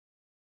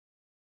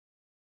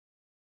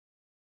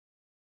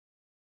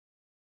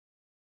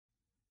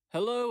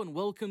Hello and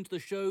welcome to the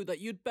show that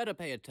you'd better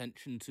pay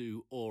attention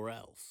to or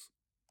else.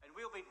 And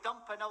we'll be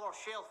dumping our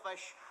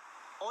shellfish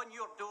on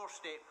your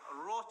doorstep,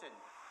 rotten.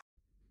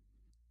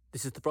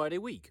 This is the Friday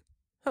week.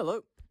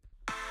 Hello.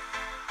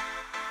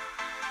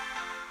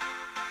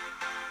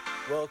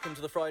 Welcome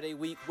to the Friday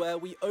week where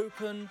we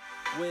open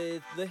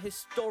with the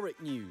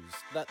historic news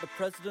that the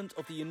President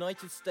of the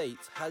United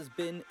States has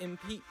been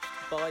impeached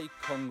by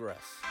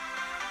Congress.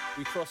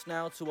 We cross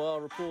now to our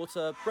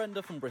reporter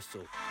Brenda from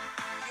Bristol.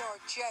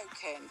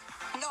 Joking.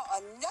 Not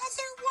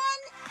another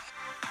one?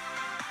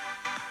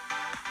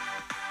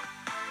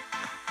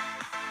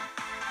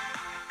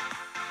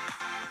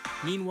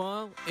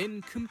 Meanwhile,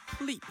 in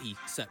completely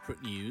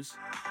separate news,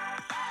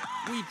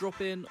 we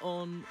drop in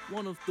on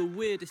one of the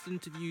weirdest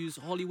interviews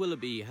Holly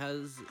Willoughby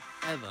has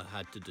ever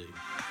had to do.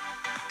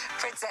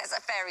 Princess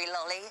Fairy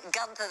Lolly,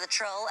 Gunther the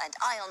Troll and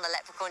Ion the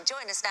Leprechaun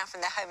join us now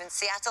from their home in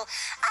Seattle.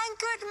 And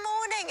good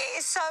morning. It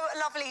is so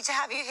lovely to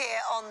have you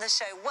here on the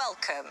show.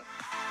 Welcome.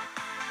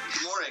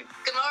 Good morning.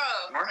 Good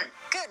morrow. Good morning.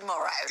 Good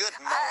morrow. Good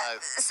morrow.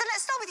 So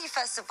let's start with you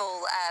first of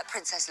all,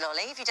 Princess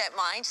Lolly, if you don't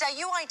mind. Now,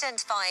 you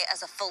identify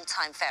as a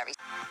full-time fairy.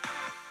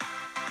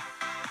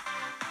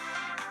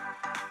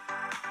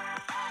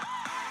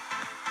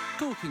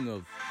 Talking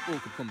of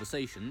awkward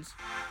conversations,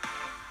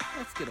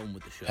 let's get on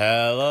with the show.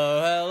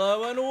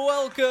 Hello, and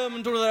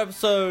welcome to another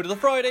episode of the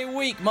Friday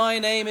Week. My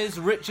name is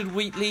Richard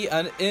Wheatley,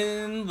 and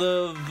in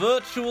the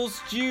virtual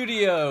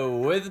studio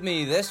with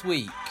me this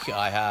week,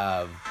 I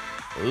have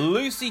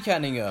Lucy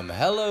Canningham.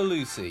 Hello,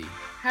 Lucy.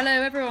 Hello,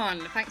 everyone.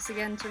 Thanks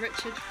again to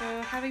Richard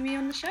for having me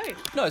on the show.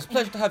 No, it's a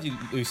pleasure to have you,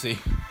 Lucy.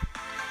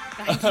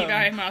 Thank you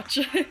very much.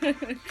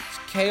 It's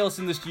chaos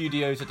in the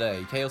studio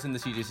today.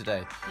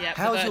 Yeah,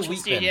 how's the your virtual week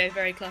studio, been?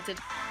 very cluttered.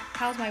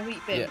 How's my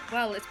week been? Yeah.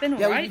 Well, it's been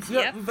alright.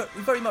 We've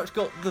very much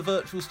got the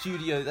virtual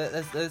studio.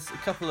 There's a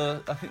couple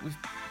of, I think we've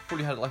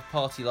probably had like a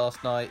party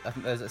last night. I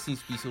think there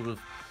seems to be sort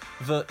of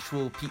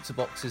virtual pizza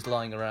boxes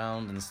lying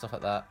around and stuff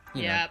like that.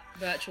 You know.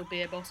 Virtual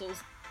beer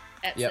bottles,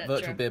 etc. Yeah,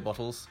 virtual beer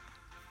bottles.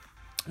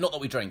 Not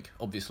that we drink,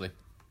 obviously.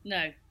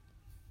 No.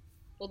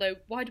 Although,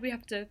 why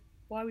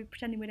are we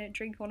pretending we don't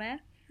drink on air?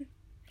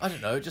 I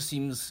don't know. It just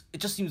seems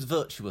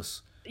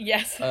virtuous.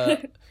 Yes.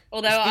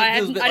 Although I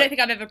don't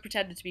think I've ever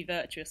pretended to be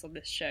virtuous on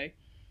this show.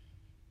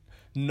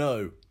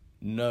 No,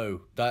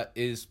 that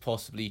is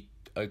possibly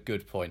a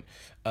good point.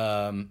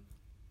 But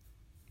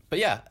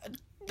yeah,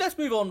 let's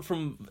move on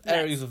from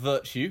areas of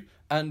virtue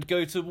and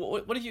go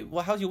to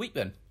how's your week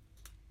been?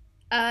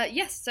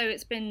 Yes, so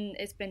it's been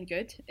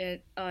good.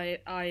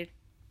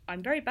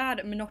 I'm very bad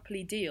at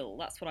Monopoly Deal.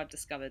 That's what I've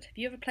discovered. Have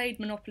you ever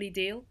played Monopoly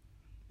Deal?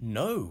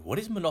 No. What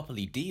is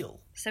Monopoly Deal?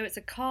 So it's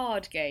a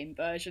card game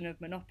version of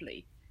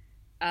Monopoly.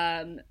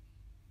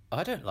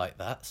 I don't like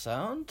that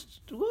sound.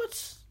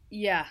 What?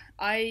 Yeah,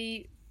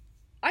 I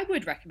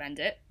would recommend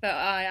it, but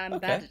I am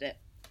bad at it.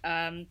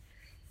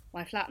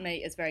 My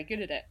flatmate is very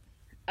good at it.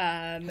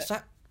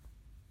 So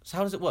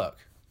how does it work?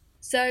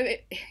 So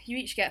you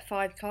each get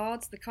 5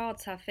 cards. The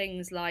cards have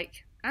things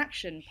like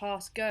action,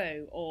 pass,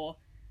 go, or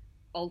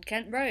Old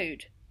Kent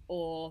Road,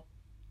 or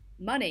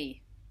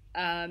money.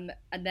 And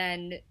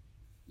then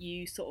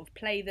you sort of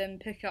play them,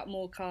 pick up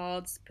more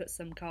cards, put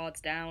some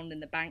cards down in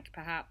the bank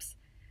perhaps,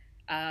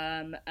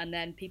 and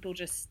then people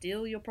just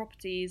steal your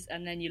properties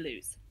and then you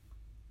lose.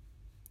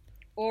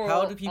 Or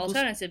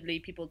alternatively,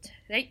 people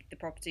take the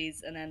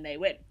properties and then they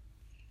win.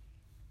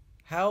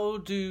 How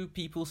do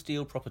people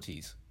steal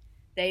properties?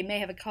 They may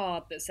have a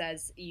card that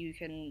says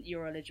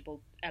you're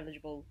eligible,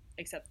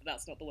 except that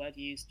that's not the word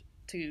used,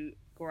 to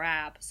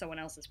grab someone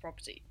else's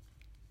property.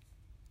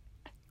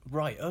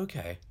 Right,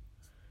 okay.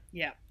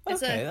 Yeah.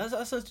 Okay,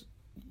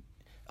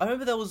 I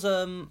remember there was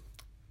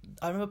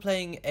I remember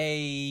playing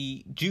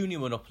a junior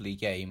Monopoly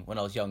game when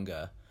I was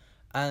younger,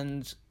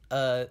 and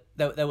there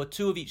were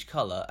 2 of each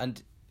colour,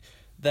 and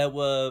there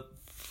were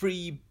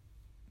free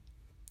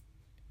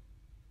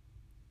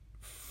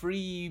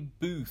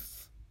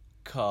booth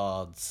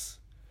cards,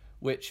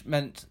 which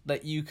meant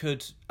that you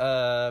could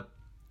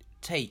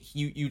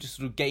you just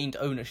sort of gained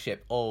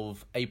ownership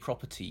of a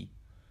property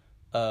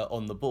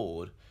on the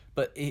board,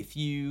 but if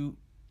you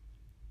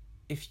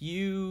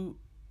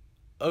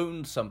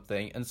owned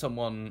something and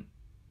someone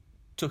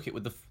took it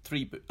with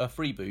a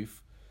free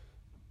booth,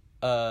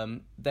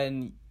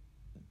 then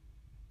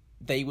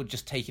they would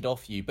just take it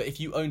off you. But if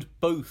you owned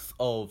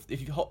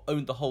if you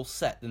owned the whole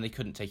set, then they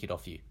couldn't take it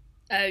off you.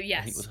 Oh,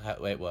 yes. I think was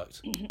the way it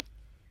worked.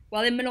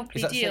 Well, in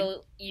Monopoly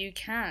Deal, you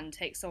can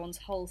take someone's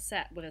whole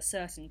set with a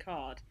certain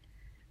card.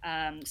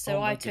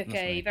 So I took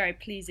a very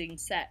pleasing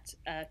set,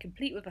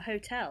 complete with a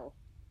hotel,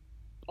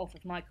 off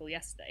of Michael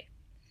yesterday.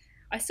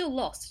 I still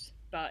lost,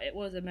 but it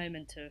was a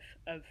moment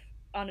of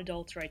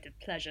unadulterated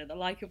pleasure, the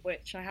like of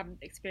which I haven't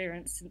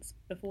experienced since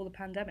before the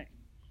pandemic.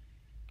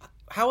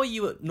 How are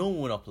you at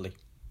normal Monopoly?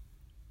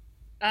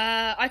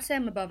 I'd say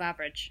I'm above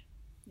average.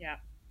 Yeah.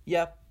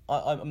 Yeah,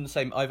 I'm the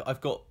same.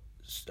 I've got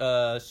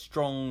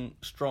strong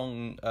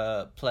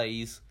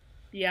plays.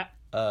 Yeah.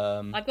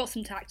 I've got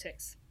some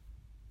tactics.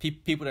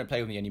 People don't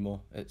play with me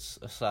anymore. It's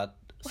a sad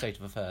state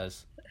of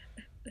affairs.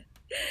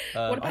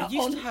 What about I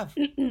used to have.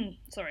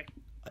 Sorry,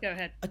 go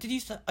ahead. I did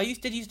used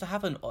to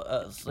have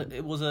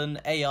it was an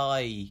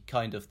AI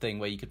kind of thing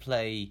where you could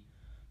play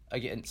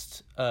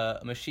against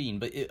a machine,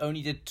 but it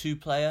only did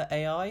 2-player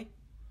AI.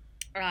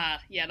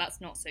 Yeah,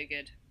 that's not so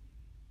good.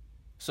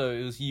 So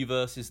it was you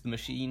versus the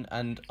machine,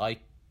 and I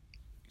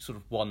sort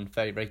of won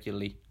very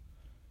regularly.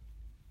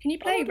 Can you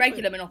play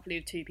regular Monopoly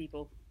with 2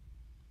 people?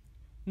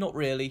 Not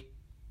really.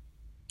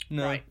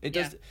 No, Right, it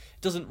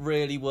doesn't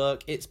really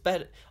work. It's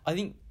better. I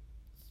think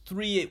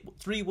 3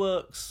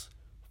 works.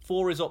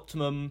 4 is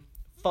optimum.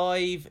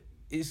 5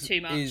 is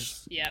too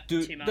much.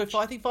 Too much. No,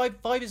 I think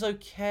 5 is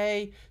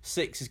okay.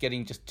 6 is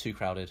getting just too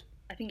crowded.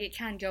 I think it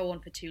can go on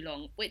for too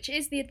long, which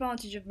is the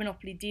advantage of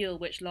Monopoly Deal,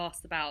 which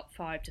lasts about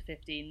 5 to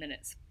 15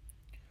 minutes.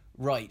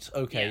 Right.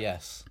 Okay.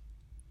 Yes.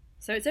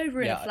 So it's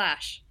over in a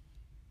flash,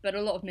 but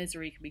a lot of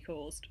misery can be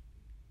caused.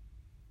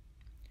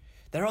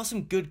 There are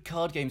some good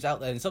card games out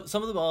there, and some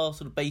of them are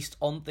sort of based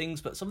on things,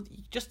 but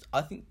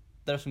I think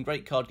there are some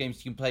great card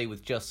games you can play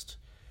with just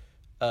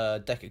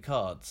a deck of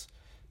cards.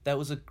 There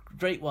was a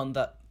great one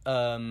that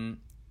some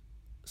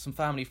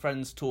family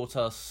friends taught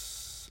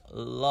us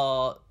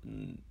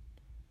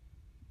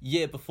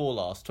year before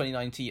last,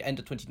 2019, end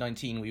of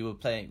 2019. We were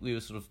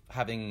sort of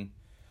having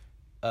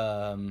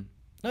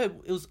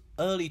it was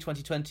early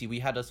 2020. We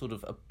had a sort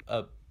of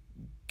a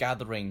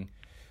gathering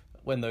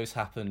when those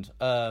happened,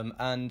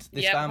 and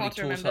this family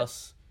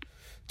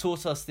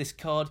taught us this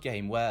card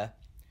game where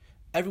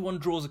everyone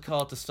draws a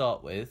card to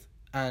start with,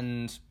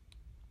 and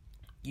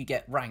you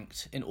get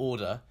ranked in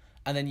order,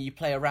 and then you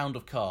play a round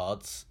of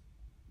cards,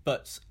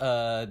 but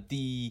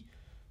the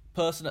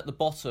person at the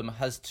bottom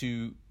has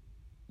to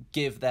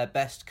give their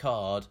best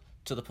card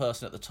to the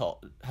person at the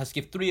top, has to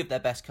give 3 of their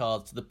best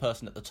cards to the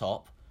person at the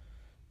top.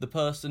 The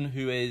person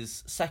who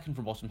is second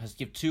from bottom has to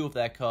give 2 of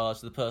their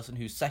cards to the person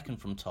who's second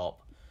from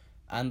top,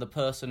 and the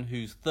person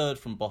who's third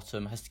from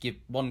bottom has to give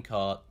 1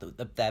 card,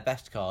 their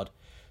best card,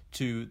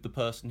 to the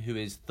person who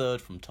is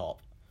third from top.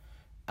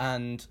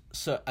 And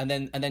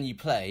then you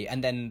play,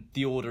 and then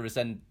the order is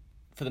then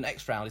for the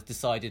next round is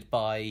decided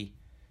by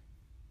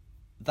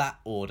that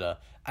order.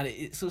 And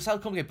it sort of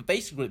sounds complicated, but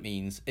basically what it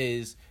means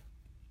is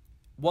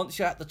once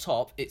you're at the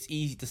top, it's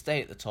easy to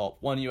stay at the top.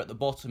 When you're at the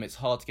bottom, it's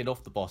hard to get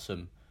off the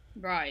bottom.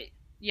 Right.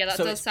 Yeah, that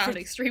does sound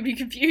extremely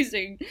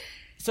confusing.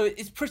 So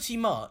it's pretty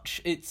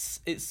much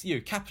it's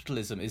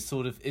capitalism is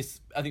sort of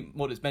I think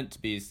what it's meant to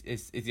be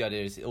is the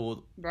idea is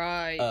all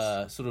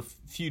right sort of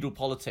feudal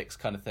politics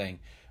kind of thing,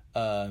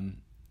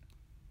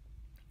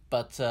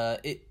 but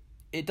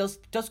it does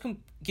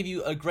give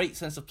you a great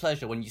sense of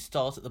pleasure when you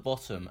start at the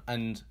bottom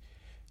and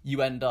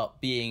you end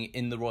up being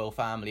in the royal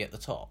family at the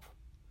top,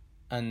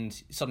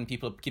 and suddenly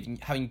people are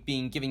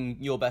giving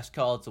your best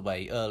cards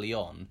away early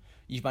on.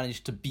 You've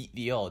managed to beat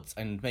the odds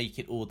and make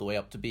it all the way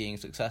up to being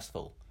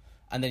successful.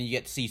 And then you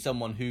get to see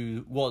someone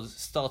who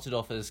started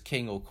off as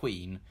king or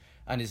queen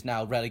and is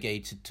now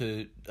relegated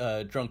to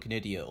drunken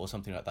idiot or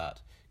something like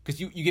that.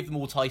 Because you give them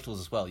all titles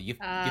as well. You give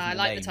them I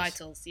like names. the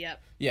titles.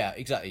 Yep. Yeah,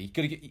 exactly. You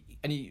gotta get,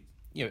 and you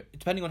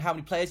depending on how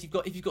many players you've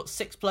got. If you've got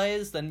 6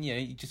 players, then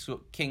you just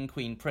got king,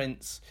 queen,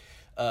 prince.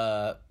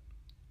 Then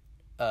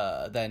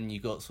you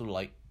got sort of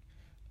like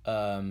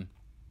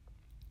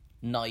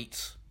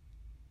knight,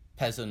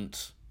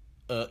 peasant,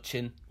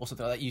 urchin or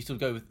something like that. You sort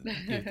of go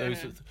with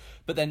those sorts of,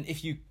 but then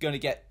if you're going to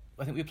get,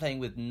 I think we were playing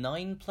with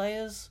 9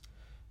 players,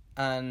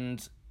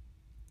 and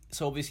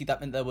so obviously that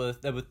meant there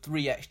were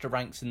 3 extra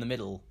ranks in the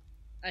middle.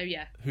 Oh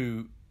yeah.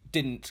 Who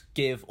didn't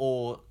give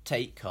or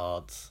take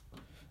cards.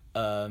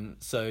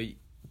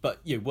 But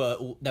you were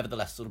all,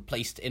 nevertheless sort of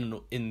placed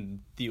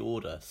in the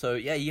order. So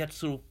yeah, you had to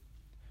sort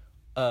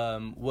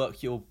of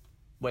work your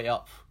way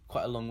up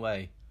quite a long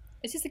way.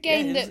 Is this a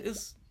game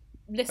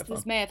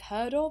listeners may have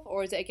heard of,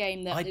 or is it a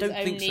game that is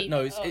only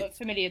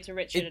familiar to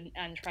Richard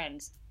and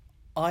friends?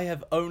 I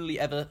have only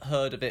ever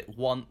heard of it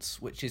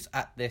once, which is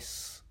at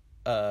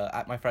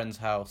my friend's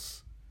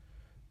house.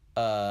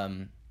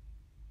 I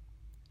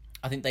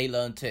think they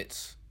learnt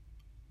it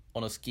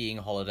on a skiing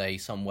holiday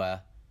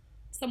somewhere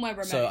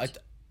remote.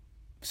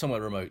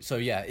 Somewhere remote. So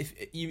yeah, if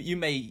you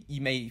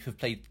may have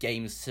played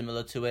games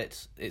similar to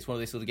it. It's one of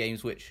these sort of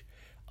games which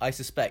I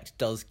suspect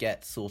does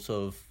get sort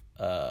of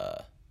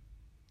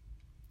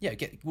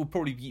will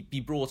probably be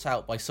brought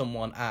out by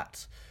someone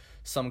at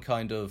some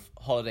kind of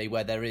holiday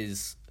where there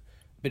is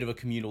a bit of a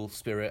communal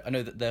spirit. I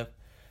know that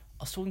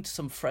I was talking to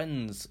some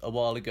friends a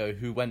while ago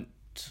who went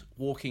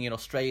walking in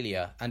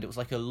Australia, and it was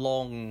like a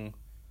long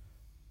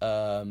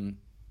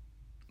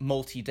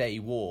multi-day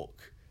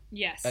walk.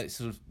 Yes. It's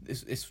sort of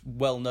it's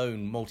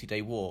well-known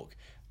multi-day walk,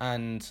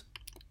 and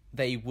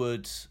they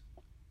would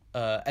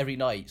every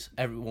night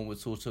everyone would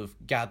sort of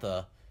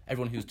gather.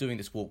 Everyone who's doing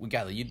this walk would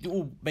gather. You'd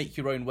all make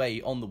your own way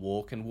on the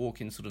walk and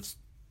walk in sort of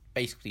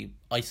basically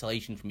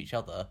isolation from each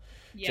other,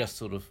 just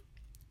sort of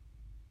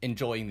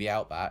enjoying the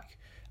outback.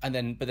 But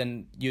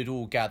then you'd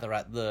all gather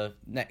at the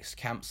next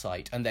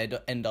campsite, and they'd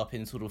end up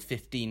in sort of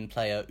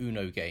 15-player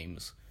Uno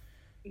games.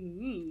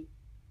 Ooh,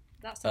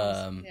 that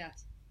sounds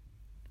yes.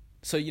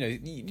 So, you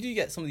do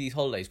get some of these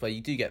holidays where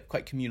you do get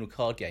quite communal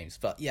card games.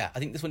 But, yeah, I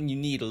think this one you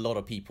need a lot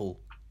of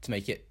people to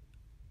make it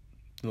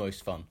the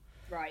most fun.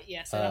 Right,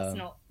 yeah, so that's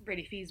not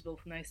really feasible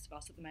for most of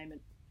us at the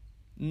moment.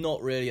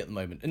 Not really at the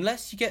moment.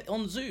 Unless you get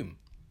on Zoom.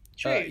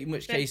 True. In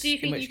which But case, do you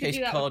think you could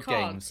do that card with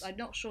cards? games. I'm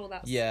not sure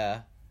that's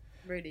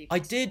really I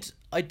did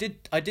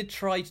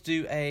try to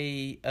do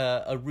a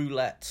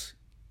roulette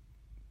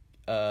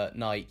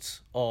night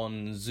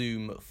on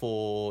Zoom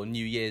for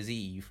New Year's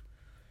Eve.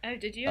 Oh,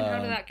 did you? And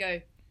how did that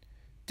go?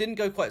 Didn't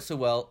go quite so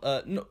well.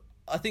 No,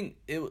 I think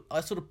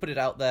I sort of put it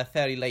out there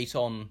fairly late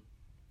on.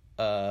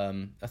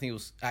 I think it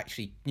was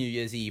actually New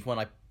Year's Eve when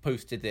I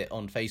posted it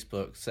on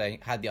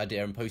Facebook, had the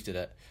idea and posted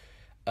it.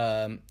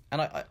 And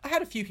I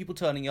had a few people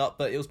turning up,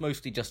 but it was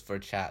mostly just for a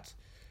chat.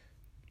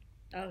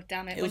 Oh,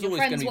 damn it. It When was your always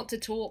friends gonna be- want to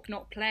talk,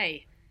 not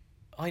play.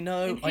 I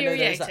know there's that.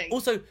 Infuriating.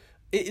 Also,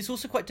 it's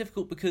also quite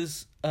difficult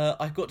because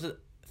I've got to,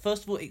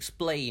 first of all,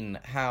 explain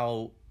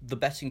how the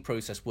betting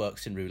process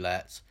works in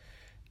roulette,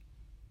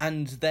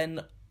 and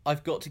then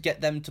I've got to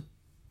get them to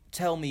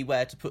tell me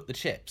where to put the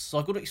chips. So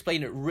I've got to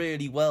explain it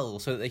really well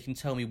so that they can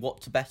tell me what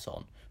to bet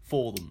on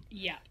for them.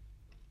 Yeah.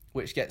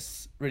 Which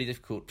gets really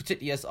difficult,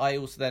 particularly as I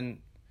also then,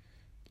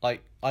 I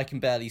can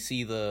barely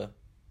see the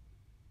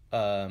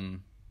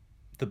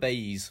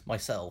bays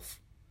myself.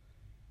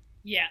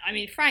 Yeah, I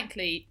mean,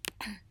 frankly,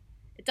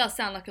 it does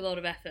sound like a lot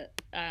of effort.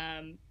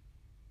 And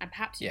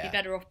perhaps you'd be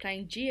better off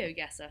playing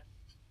GeoGuessr.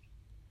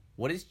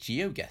 What is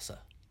GeoGuessr?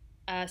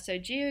 So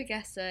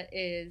GeoGuessr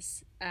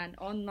is an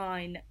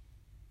online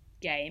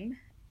game,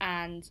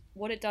 and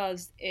what it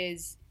does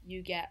is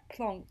you get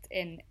plonked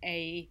in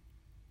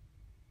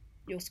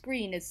your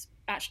screen is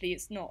actually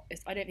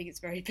I don't think it's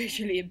very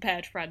visually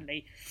impaired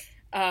friendly,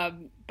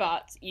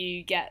 but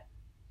you get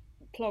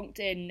plonked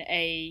in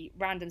a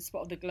random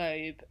spot of the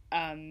globe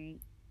on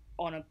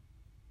a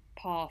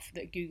path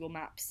that Google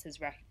Maps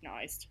has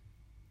recognised,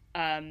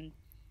 and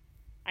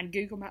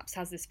Google Maps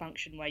has this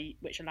function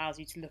which allows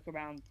you to look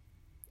around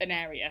an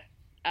area.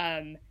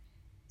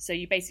 So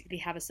you basically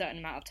have a certain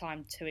amount of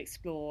time to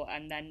explore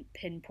and then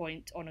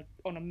pinpoint on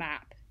a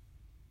map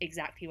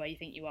exactly where you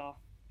think you are.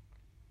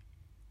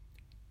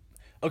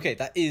 Okay,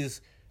 that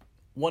is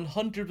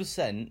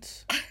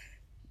 100%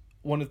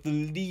 one of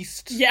the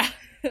least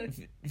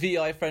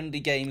VI friendly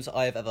games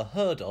I have ever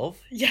heard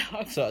of.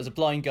 Yeah. So as a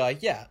blind guy,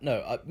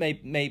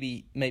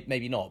 maybe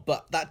not.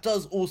 But that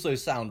does also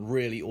sound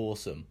really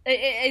awesome.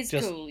 It is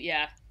cool,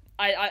 yeah.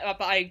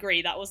 But I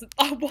agree that wasn't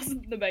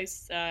the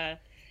most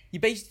you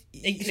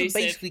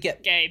basically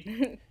get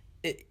game.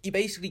 You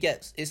basically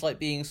get, it's like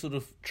being sort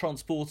of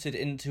transported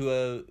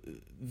into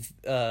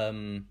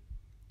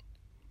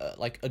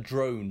like a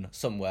drone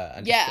somewhere,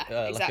 and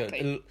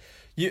exactly.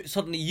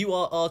 Suddenly you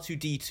are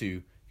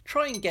R2D2.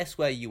 Try and guess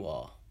where you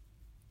are.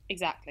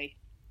 Exactly,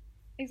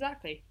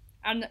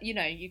 and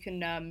you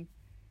can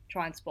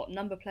try and spot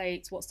number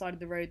plates, what side of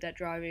the road they're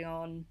driving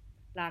on,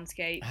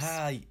 landscapes.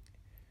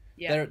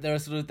 Yeah.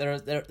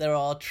 There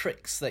are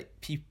tricks that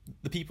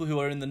the people who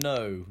are in the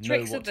know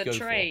Tricks know what of to go the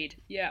trade, for.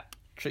 yeah.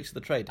 Tricks of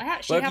the trade. I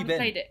actually haven't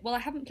played it. Well, I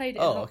haven't played it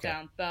in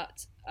lockdown, okay.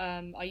 But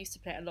I used to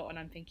play it a lot, and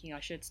I'm thinking I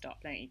should start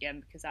playing it again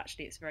because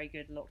actually it's a very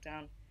good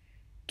lockdown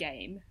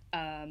game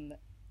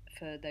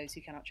for those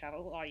who cannot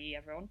travel, i.e.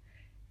 everyone.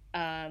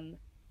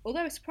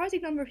 Although a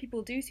surprising number of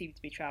people do seem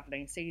to be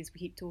travelling, seeing as we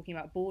keep talking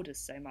about borders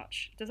so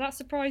much. Does that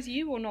surprise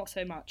you or not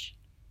so much?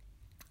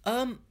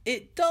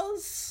 It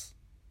does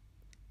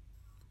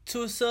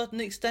to a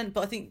certain extent,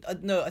 but I think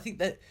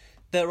that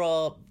there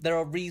are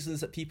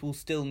reasons that people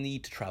still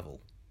need to travel.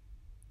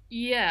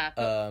 Yeah,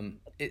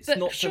 it's but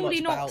not so much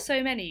surely not about...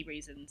 so many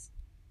reasons.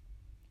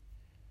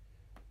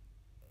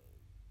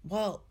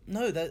 Well,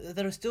 no,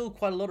 there are still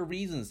quite a lot of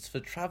reasons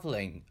for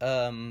travelling.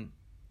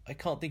 I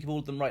can't think of all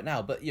of them right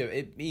now, but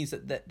it means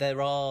that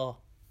there are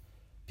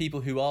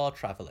people who are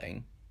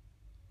travelling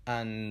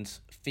and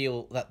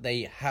feel that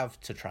they have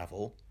to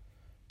travel.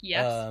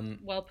 Yes,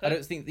 well put. I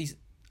don't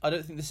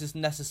think this is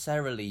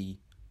necessarily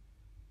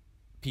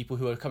people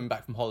who are coming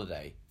back from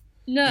holiday.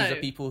 No, these are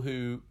people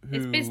who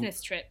it's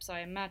business trips, I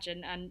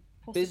imagine, and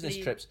possibly business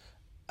trips.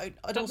 I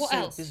don't what say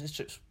else? That business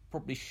trips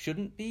probably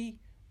shouldn't be,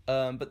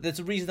 but there's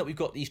a reason that we've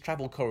got these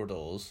travel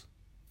corridors.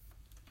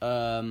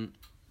 But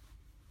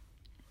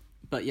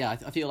yeah,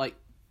 I feel like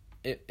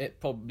it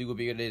probably would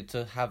be a good idea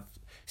to have,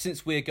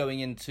 since we're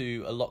going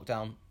into a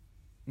lockdown.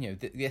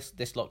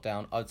 This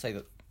lockdown, I would say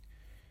that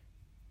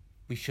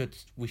we should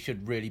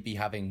really be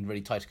having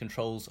really tight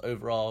controls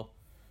over our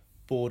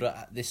border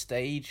at this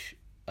stage.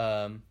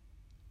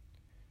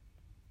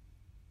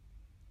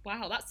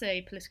 Wow, that's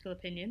a political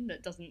opinion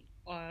that doesn't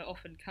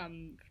often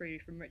come through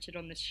from Richard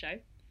on this show.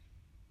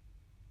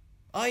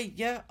 Fairly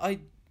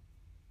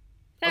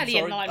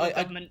in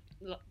line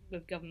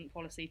with government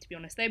policy, to be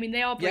honest. I mean,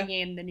 they are bringing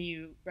in the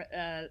new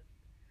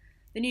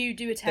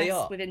do a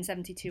test within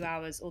 72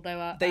 hours.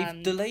 Although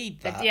they've delayed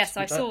that. Yes,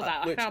 I saw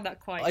that. I found that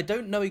quite. I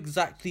don't know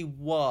exactly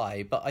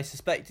why, but I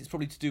suspect it's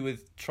probably to do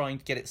with trying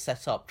to get it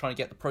set up, trying to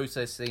get the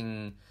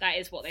processing. That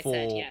is what they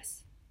said.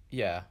 Yes.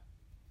 Yeah.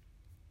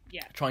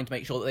 Yeah. Trying to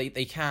make sure that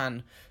they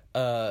can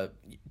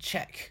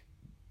check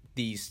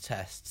these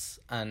tests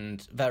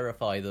and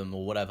verify them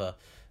or whatever,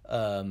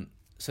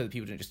 so that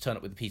people don't just turn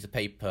up with a piece of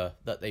paper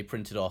that they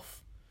printed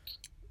off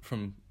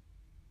from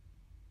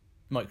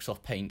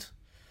Microsoft Paint,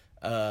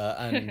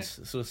 and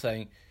sort of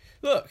saying,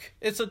 look,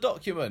 it's a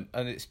document,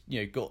 and it's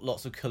got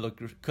lots of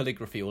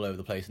calligraphy all over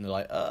the place, and they're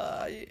like,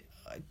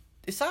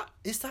 is that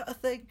a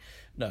thing?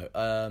 No.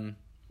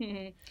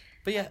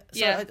 But yeah, so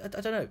yeah. I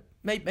don't know.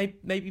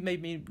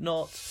 Maybe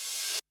not.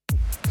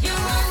 You're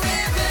on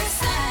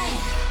Riverside.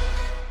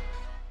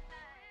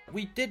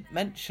 We did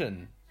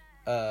mention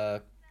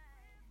getting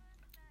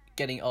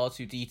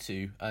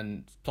R2-D2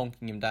 and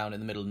plonking him down in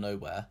the middle of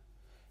nowhere.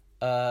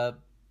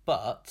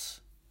 But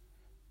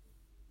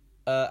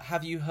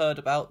have you heard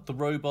about the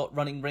robot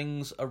running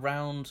rings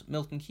around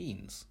Milton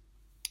Keynes?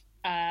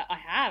 I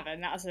have,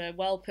 and that's a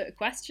well put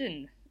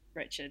question,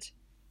 Richard.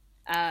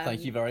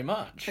 Thank you very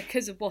much.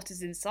 Because of what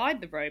is inside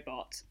the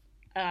robot,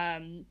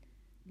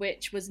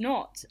 which was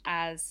not,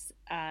 as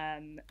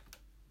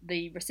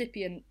the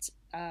recipient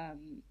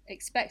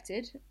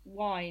expected,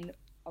 wine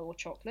or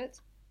chocolate.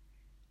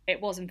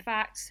 It was, in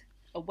fact,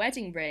 a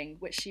wedding ring,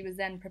 which she was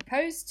then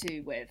proposed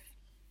to with.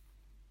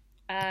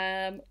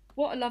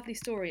 What a lovely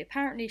story.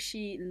 Apparently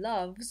she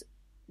loves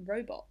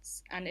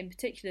robots, and in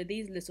particular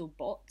these little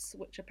bots,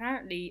 which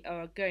apparently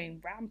are going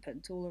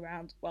rampant all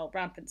around. Well,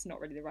 rampant's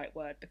not really the right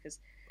word, because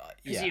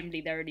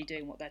presumably they're only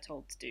doing what they're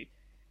told to do.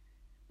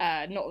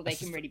 Not that they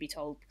can really be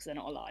told, because they're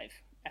not alive,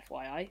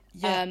 FYI.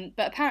 Yeah.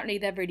 But apparently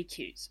they're really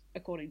cute,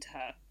 according to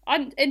her.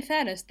 And in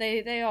fairness,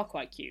 they are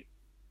quite cute.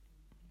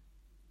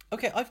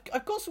 Okay,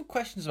 I've got some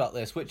questions about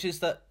this, which is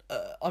that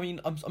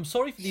I'm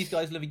sorry for these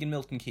guys living in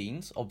Milton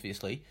Keynes,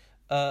 obviously,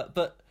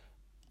 but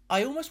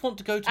I almost want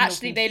to go to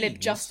Actually, Milton they Keynes. live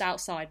just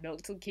outside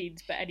Milton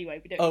Keynes, but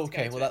anyway, we don't.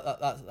 Okay, well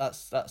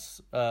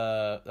that's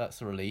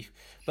a relief.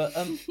 But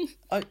I'm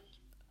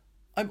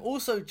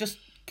also just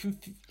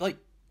like,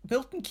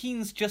 Milton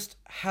Keynes just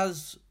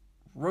has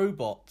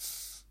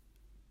robots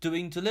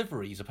doing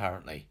deliveries.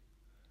 Apparently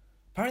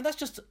that's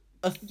just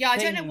a thing. I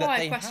don't know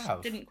why I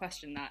didn't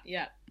question that.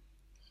 Yeah,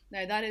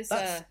 no, that is It's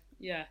a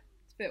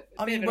bit.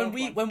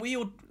 If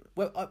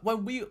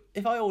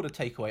I order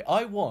takeaway,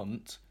 I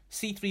want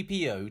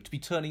C-3PO to be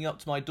turning up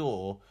to my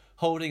door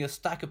holding a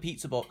stack of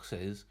pizza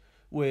boxes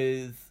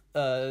with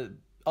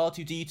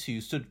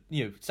R2-D2 stood,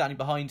 standing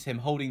behind him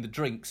holding the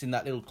drinks in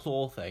that little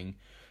claw thing,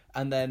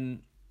 and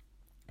then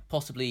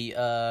possibly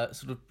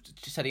sort of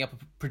setting up a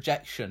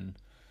projection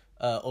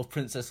of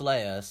Princess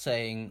Leia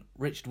saying,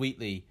 "Richard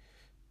Wheatley,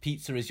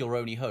 pizza is your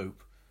only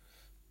hope."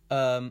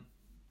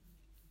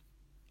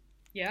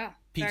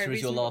 Pizza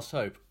is your last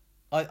hope.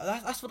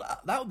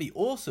 That would be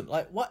awesome.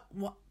 Like, what?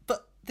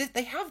 But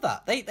they have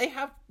that. They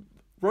have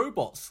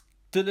robots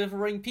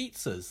delivering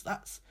pizzas.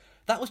 That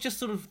was just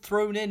sort of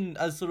thrown in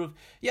as sort of,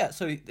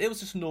 so it was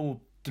just a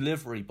normal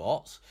delivery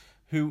bot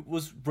who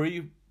was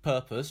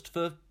repurposed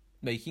for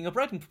making a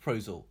wedding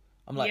proposal.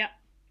 I'm like,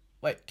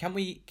 wait, can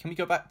we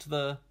go back to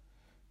the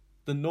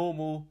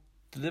normal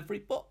delivery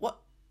bot? What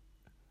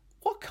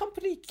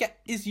company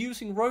is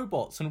using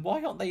robots, and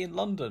why aren't they in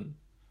London?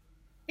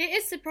 It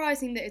is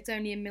surprising that it's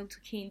only in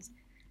Milton Keynes.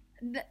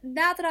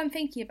 Now that I'm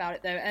thinking about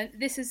it, though, and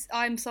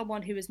I'm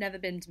someone who has never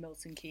been to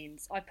Milton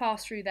Keynes. I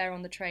passed through there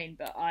on the train,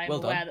 but I'm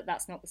aware that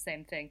that's not the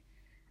same thing.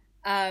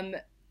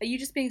 Are you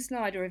just being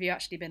snide, or have you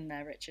actually been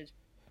there, Richard?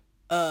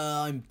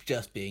 I'm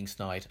just being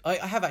snide. I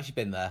have actually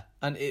been there,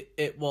 and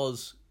it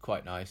was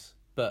quite nice.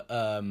 But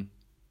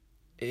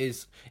it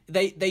is.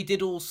 They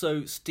did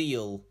also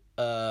steal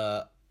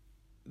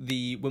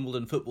the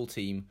Wimbledon football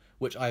team,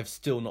 which I have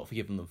still not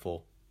forgiven them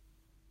for.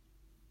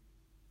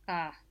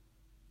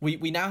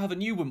 We now have a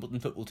new Wimbledon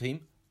football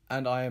team,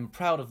 and I am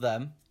proud of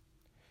them.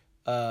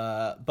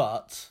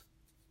 But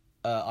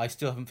I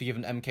still haven't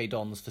forgiven MK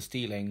Dons for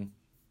stealing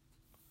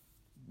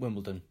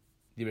Wimbledon,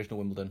 the original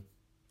Wimbledon.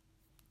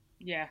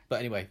 Yeah. But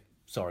anyway,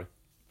 sorry.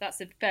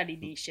 That's a fairly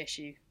niche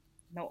issue.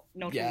 Not.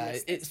 Yeah,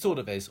 it sort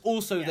of is.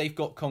 Also, they've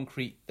got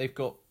concrete. They've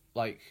got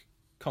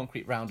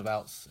concrete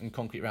roundabouts and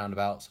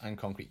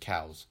concrete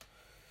cows.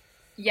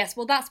 Yes,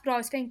 well, that's what I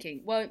was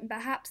thinking. Well,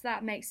 perhaps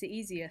that makes it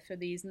easier for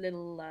these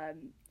little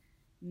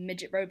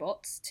midget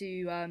robots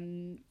to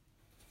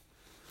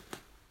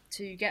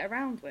get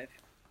around with.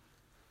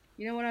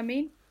 You know what I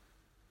mean?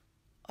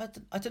 I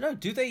don't know.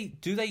 Do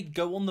they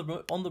go on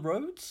the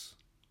roads?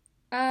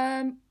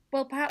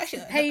 Well, perhaps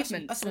the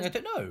pavement. That's something I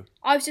don't know.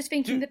 I was just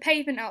thinking the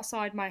pavement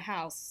outside my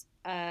house.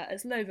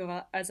 As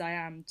loath as I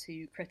am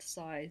to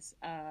criticise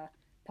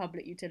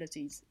public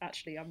utilities,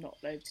 actually, I'm not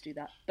loath to do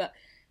that, but.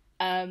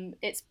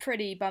 It's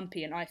pretty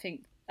bumpy, and I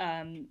think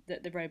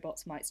that the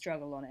robots might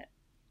struggle on it.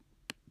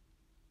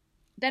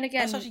 Then again,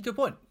 that's actually a good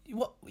point.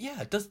 What?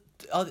 Yeah.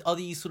 Are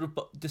these sort of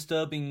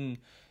disturbing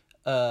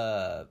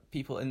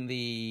people on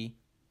the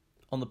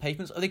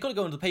pavements? They've got to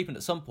go on the pavement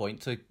at some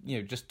point to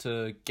just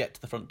to get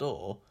to the front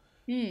door.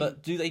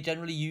 But do they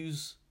generally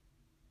use?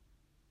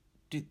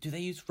 Do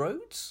they use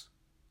roads?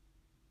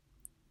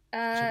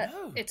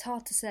 It's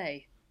hard to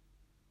say.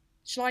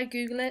 Shall I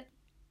Google it?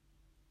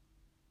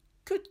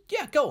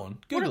 Go on.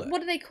 Google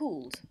What are they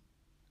called?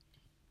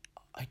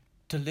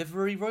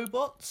 Delivery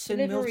robots in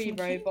Delivery Milton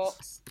Keynes?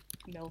 robots,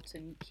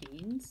 Milton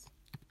Keynes.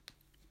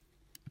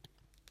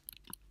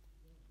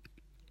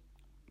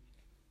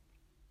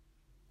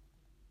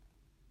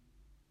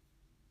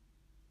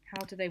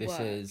 How do they work? This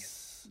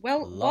is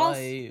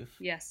live.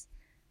 Yes.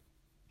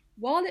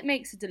 While it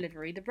makes a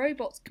delivery, the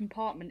robot's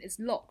compartment is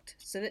locked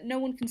so that no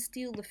one can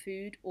steal the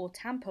food or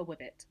tamper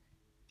with it.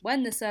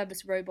 When the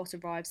service robot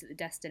arrives at the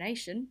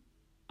destination,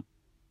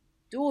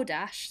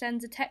 DoorDash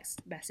sends a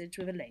text message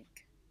with a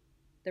link.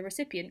 The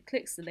recipient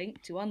clicks the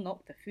link to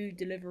unlock the food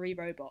delivery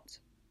robot.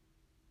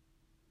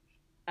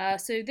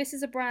 So this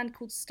is a brand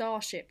called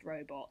Starship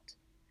Robot,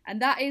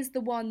 and that is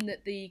the one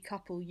that the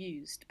couple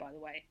used, by the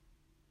way.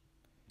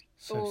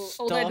 So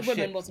Although the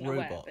woman wasn't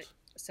robot. aware,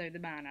 so the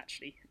man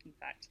actually, in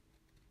fact.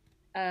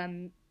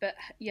 But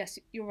yes,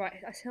 you're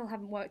right. I still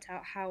haven't worked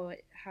out how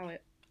it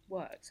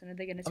works, and are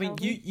they going to tell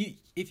me?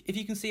 If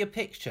you can see a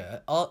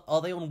picture,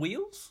 are they on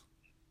wheels?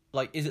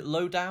 Like, is it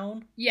low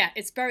down? Yeah,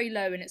 it's very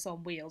low and it's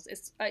on wheels.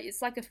 It's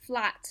like a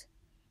flat.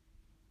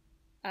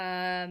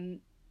 How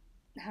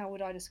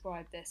would I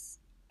describe this?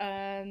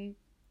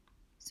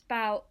 It's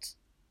about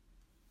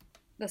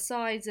the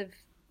size of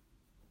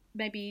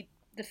maybe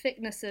the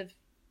thickness of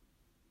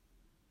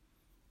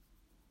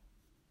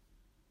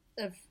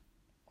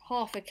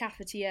half a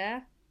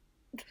cafetiere.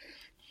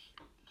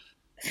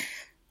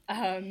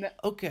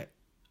 Okay.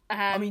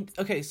 In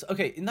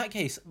that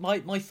case,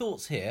 my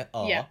thoughts here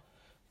are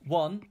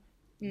one,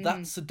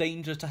 that's a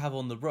danger to have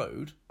on the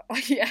road.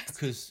 Yes.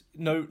 Because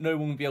no one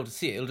will be able to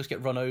see it. It'll just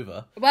get run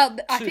over. Well,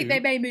 I think they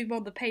may move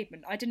on the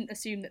pavement. I didn't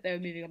assume that they were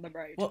moving on the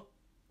road.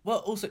 Well,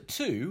 also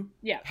two.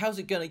 Yeah. How's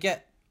it going to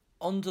get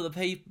onto the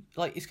pavement?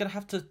 Like, it's going to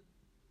have to.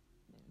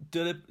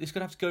 It's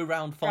going to have to go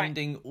around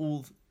finding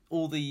all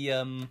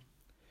the.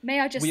 May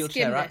I just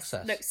skim this?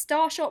 Access. Look,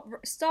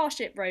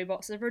 Starship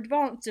robots are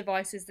advanced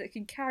devices that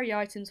can carry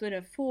items within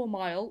a 4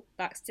 mile,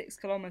 that's 6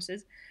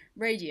 kilometres,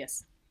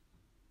 radius.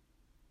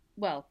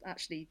 Well,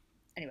 actually,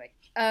 anyway.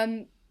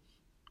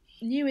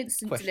 New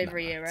instant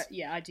delivery era.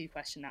 Yeah, I do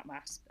question that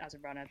maths as a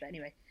runner, but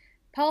anyway.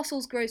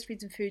 Parcels,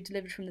 groceries and food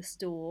delivered from the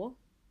store.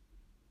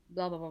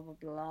 Blah, blah, blah, blah,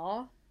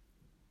 blah.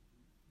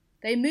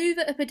 They move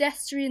at a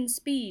pedestrian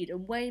speed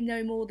and weigh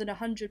no more than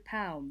 100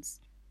 pounds.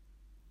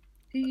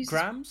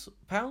 Grams?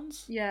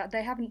 Pounds? Yeah,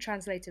 they haven't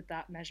translated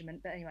that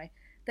measurement, but anyway.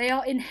 They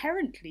are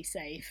inherently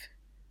safe.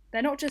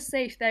 They're not just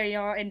safe, they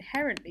are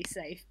inherently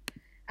safe.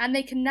 And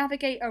they can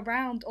navigate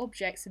around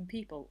objects and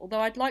people.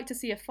 Although I'd like to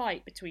see a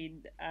fight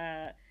between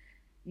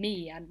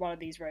me and one of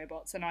these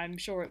robots, and I'm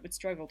sure it would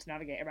struggle to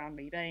navigate around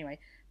me. But anyway,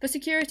 for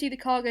security, the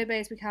cargo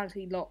bay is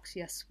mechanically locked.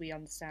 Yes, we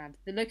understand.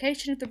 The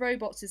location of the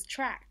robots is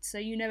tracked, so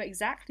you know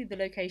exactly the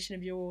location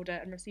of your order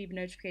and receive a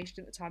notification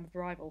at the time of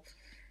arrival.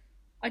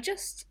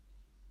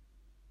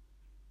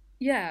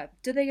 Yeah,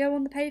 do they go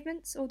on the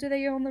pavements or do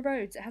they go on the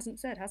roads? It hasn't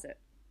said, has it?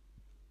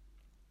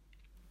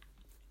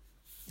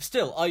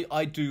 Still,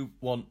 I do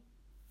want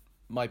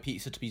my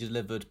pizza to be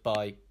delivered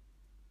by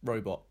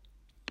robot.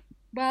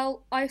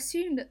 Well, I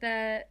assume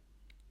that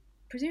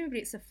presumably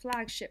it's a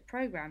flagship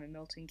program in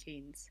Milton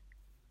Keynes.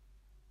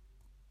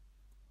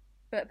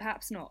 But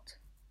perhaps not.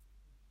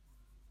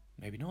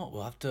 Maybe not.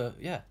 We'll have to,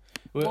 yeah.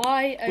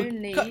 Why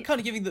only... We're kind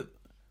of giving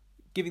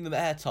them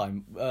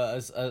airtime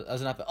as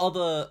an advert.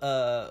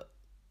 Other...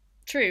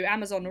 True,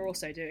 Amazon are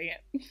also doing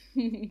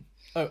it.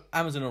 Oh,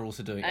 Amazon are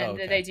also doing it. And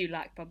okay. they do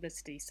lack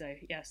publicity, so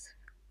yes.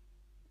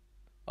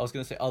 I was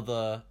going to say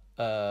other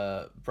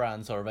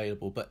brands are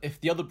available, but if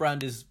the other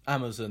brand is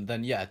Amazon,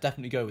 then yeah,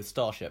 definitely go with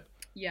Starship.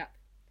 Yeah.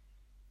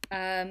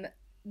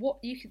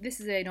 This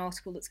is an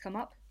article that's come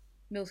up,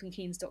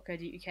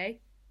 miltonkeynes.co.uk.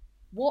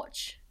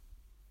 Watch,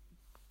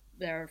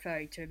 they're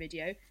referring to a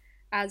video,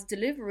 as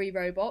delivery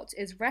robot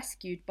is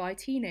rescued by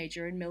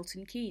teenager in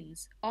Milton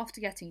Keynes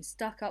after getting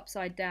stuck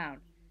upside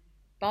down.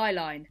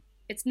 Byline,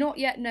 it's not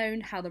yet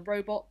known how the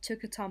robot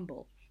took a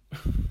tumble.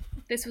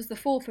 This was the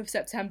 4th of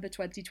September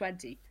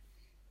 2020.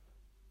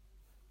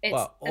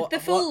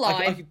 The full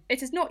line,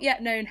 it is not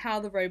yet known how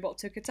the robot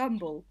took a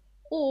tumble,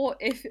 or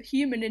if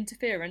human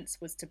interference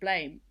was to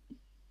blame.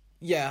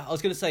 Yeah, I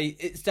was going to say,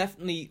 it's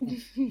definitely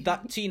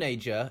that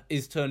teenager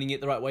is turning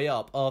it the right way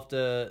up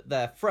after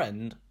their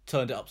friend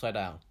turned it upside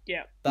down.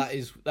 Yeah. That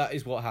is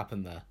what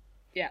happened there.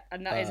 Yeah,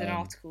 and that is an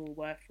article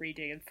worth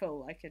reading in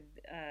full, I can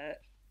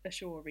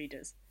assure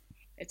readers.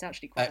 It's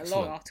actually quite a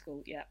long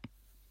article, yeah.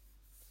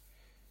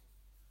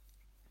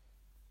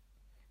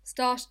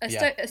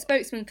 A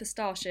spokesman for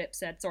Starship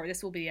said, sorry,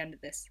 this will be the end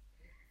of this.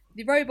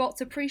 The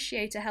robots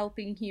appreciate a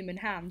helping human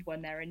hand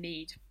when they're in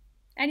need.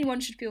 Anyone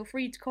should feel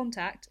free to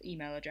contact,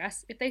 email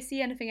address, if they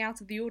see anything out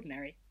of the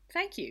ordinary.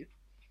 Thank you.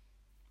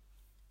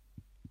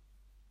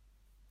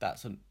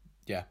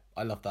 Yeah,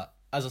 I love that.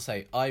 As I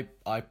say,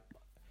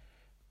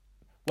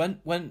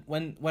 when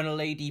a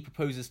lady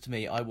proposes to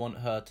me, I want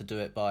her to do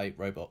it by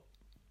robot.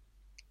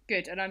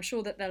 Good, and I'm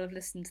sure that they'll have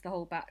listened to the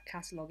whole back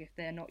catalogue if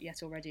they're not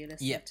yet already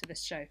listening to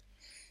this show.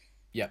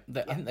 Yeah,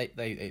 I think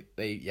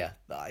they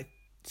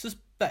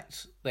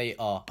suspect they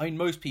are. I mean,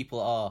 most people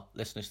are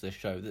listeners to this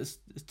show. That's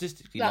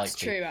statistically That's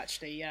likely. true,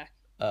 actually. Yeah.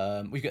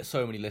 We get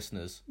so many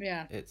listeners.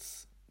 Yeah.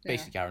 It's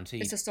basically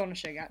guaranteed. It's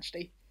astonishing,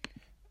 actually.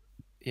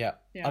 Yeah.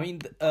 Yeah. I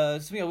mean,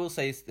 something I will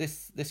say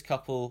is this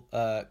couple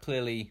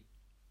clearly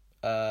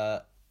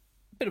a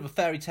bit of a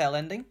fairy tale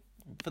ending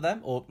for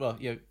them, or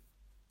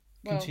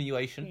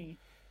continuation.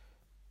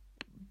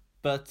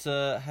 But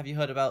have you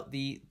heard about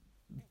the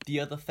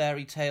other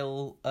fairy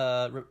tale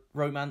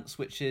romance,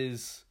 which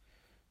is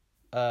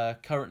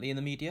currently in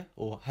the media,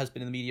 or has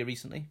been in the media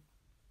recently?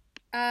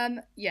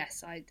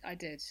 Yes, I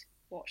did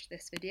watch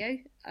this video.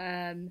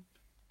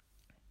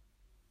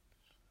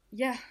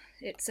 Yeah,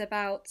 it's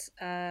about...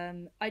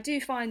 I do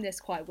find this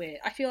quite weird.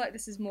 I feel like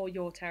this is more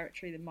your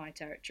territory than my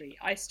territory.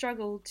 I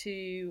struggle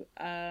to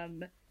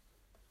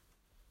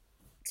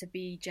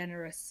be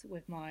generous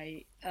with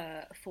my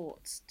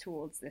thoughts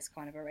towards this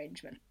kind of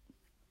arrangement.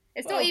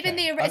 It's not even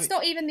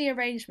the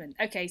arrangement.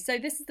 Okay, so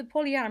this is the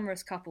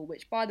polyamorous couple,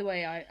 which, by the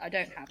way, I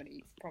don't have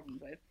any problem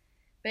with.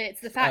 But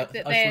it's the fact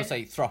that they're... I was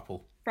going to say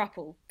throuple.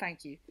 Throuple,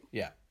 thank you.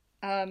 Yeah.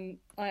 I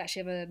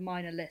actually have a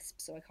minor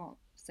lisp, so I can't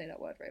say that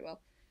word very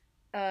well.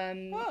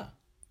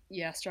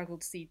 Yeah, I struggle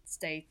to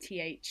stay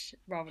TH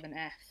rather than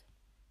F.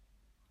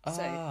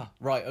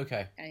 Right,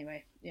 okay.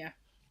 Anyway, yeah.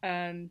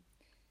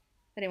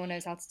 If anyone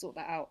knows how to sort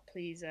that out,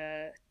 please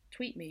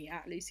tweet me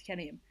at Lucy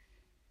Kenningham.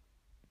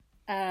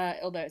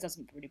 Although it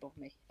doesn't really bother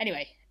me.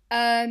 Anyway,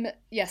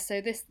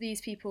 so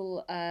these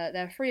people,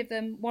 there are 3 of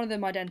them. One of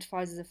them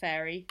identifies as a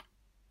fairy,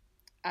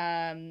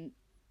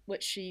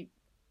 which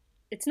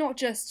it's not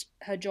just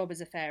her job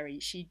as a fairy.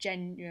 She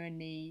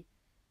genuinely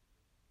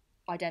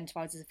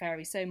identifies as a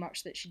fairy so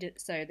much that she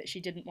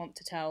didn't want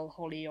to tell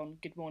Holly on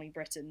Good Morning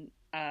Britain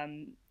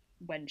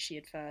when she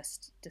had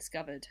first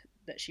discovered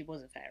that she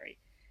was a fairy.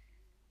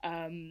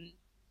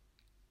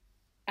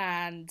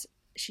 And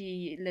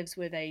she lives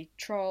with a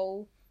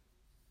troll.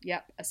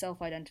 Yep, a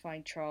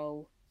self-identifying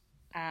troll,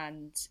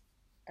 and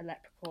a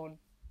leprechaun,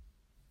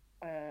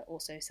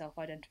 also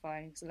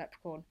self-identifying as a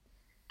leprechaun.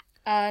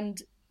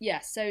 And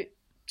so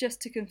just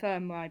to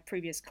confirm my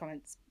previous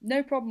comments,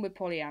 no problem with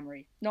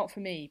polyamory. Not for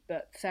me,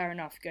 but fair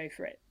enough, go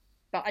for it.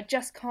 But I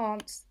just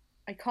can't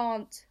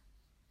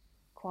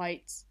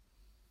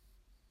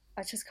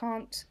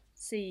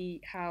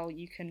see how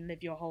you can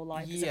live your whole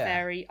life as a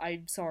fairy.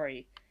 I'm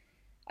sorry.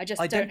 I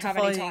just don't have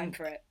any time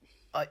for it.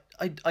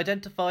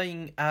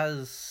 Identifying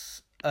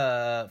as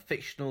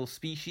fictional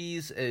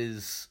species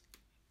is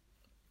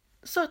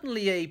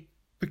certainly a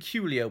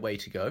peculiar way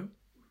to go.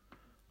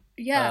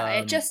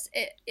 Yeah,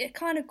 it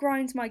kind of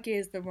grinds my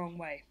gears the wrong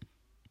way.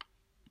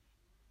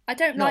 I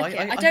don't like it.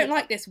 I don't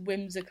like this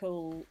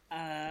whimsical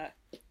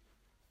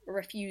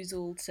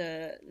refusal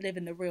to live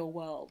in the real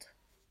world.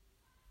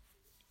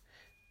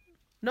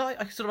 No,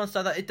 I sort of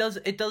understand that.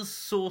 It does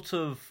sort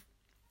of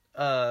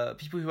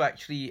people who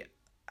actually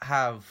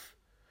have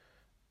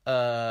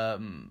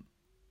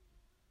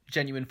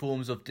genuine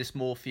forms of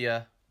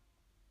dysmorphia.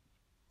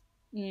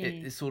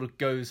 It sort of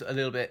goes a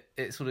little bit.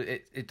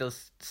 It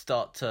does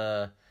start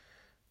to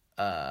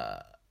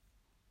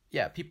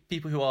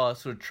people who are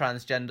sort of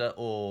transgender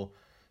or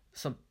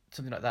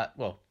something like that.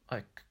 Well,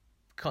 I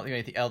can't think of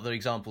anything other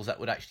examples that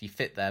would actually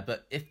fit there.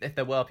 But if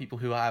there were people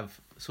who have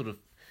sort of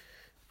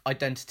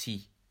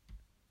identity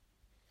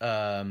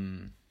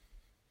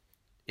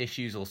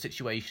issues or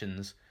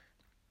situations,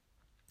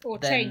 or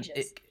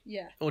changes,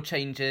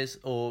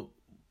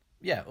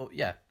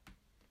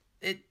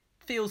 it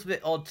feels a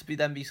bit odd to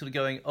be sort of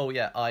going, oh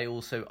yeah, I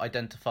also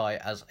identify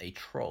as a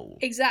troll.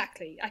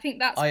 Exactly. I think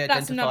that's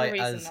another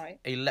reason. As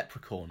a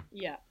leprechaun.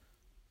 Yeah.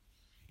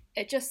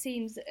 It just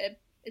seems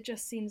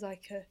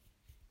like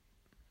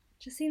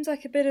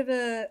a bit of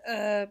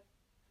a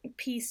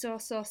P***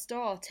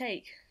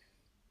 take,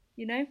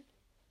 you know?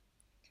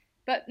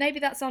 But maybe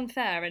that's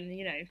unfair, and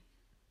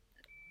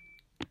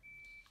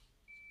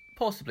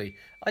possibly.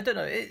 I don't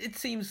know. It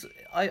seems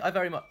I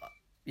very much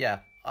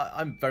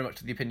I'm very much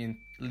of the opinion,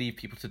 leave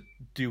people to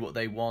do what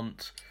they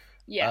want.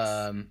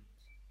 Yes.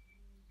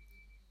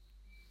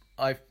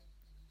 I've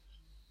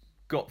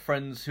got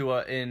friends who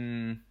are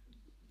in...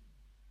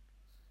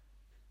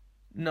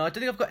 No, I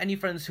don't think I've got any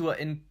friends who are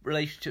in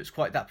relationships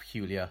quite that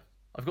peculiar.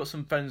 I've got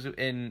some friends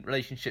in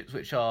relationships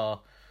which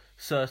are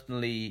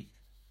certainly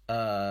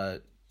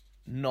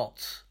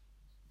not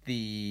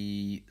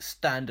the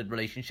standard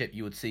relationship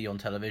you would see on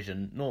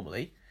television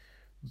normally.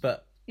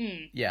 But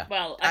yeah.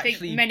 Well, I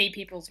think many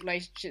people's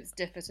relationships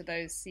differ to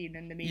those seen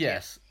in the media.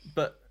 Yes,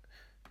 but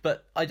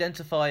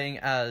identifying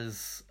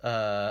as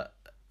a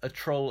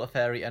troll, a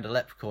fairy, and a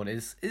leprechaun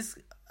is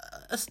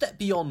a step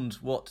beyond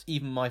what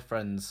even my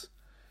friends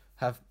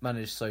have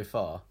managed so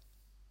far.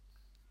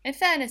 In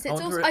fairness,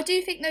 I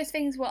do think those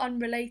things were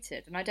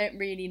unrelated, and I don't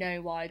really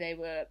know why they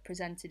were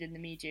presented in the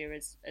media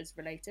as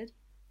related.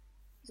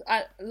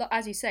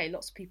 As you say,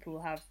 lots of people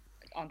have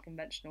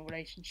unconventional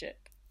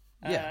relationship.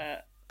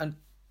 Yeah, and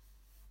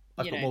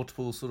I've got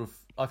multiple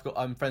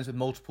I'm friends with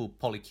multiple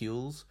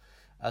polycules,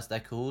 as they're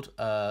called,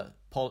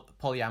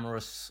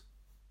 polyamorous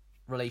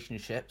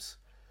relationships.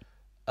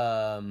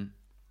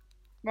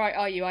 Right,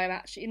 are you? I am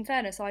actually. In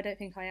fairness, I don't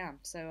think I am.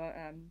 So,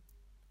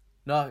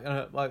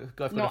 No, I've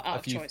got not a out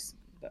of few. choice,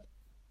 but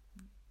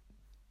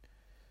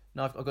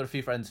No, I've got a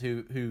few friends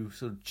who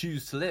sort of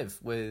choose to live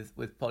with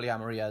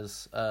polyamory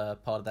as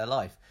part of their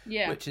life.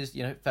 Yeah. Which is,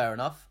 fair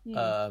enough.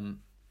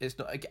 It's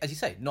not, as you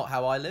say, not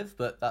how I live,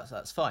 but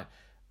that's fine.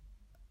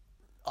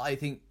 I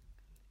think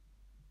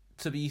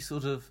to be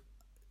sort of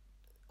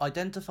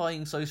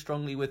identifying so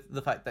strongly with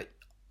the fact that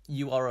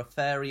you are a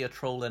fairy, a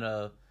troll, and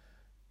a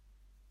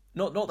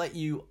not that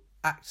you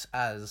act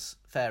as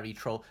fairy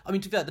troll. I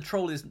mean, to be fair, the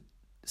troll is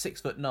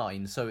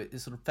 6'9", so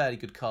it's sort of fairly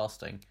good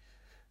casting.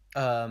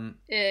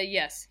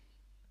 Yes.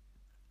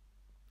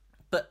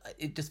 But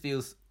it just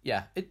feels,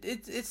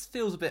 it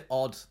feels a bit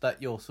odd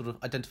that you're sort of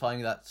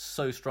identifying that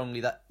so strongly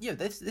that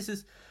this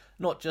is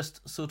not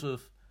just sort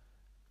of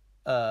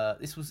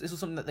this was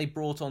something that they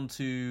brought on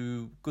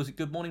to, was it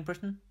Good Morning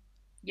Britain?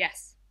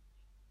 Yes.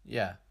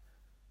 Yeah.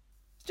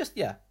 It's just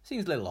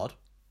seems a little odd,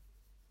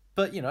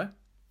 but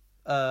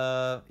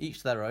each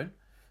to their own,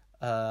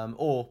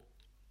 or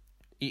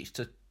each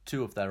to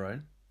two of their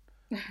own.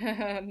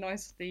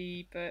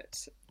 Nicely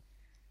put.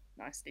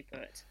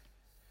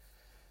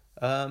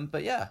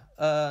 But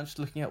just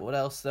looking at what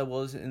else there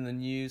was in the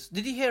news.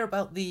 Did you hear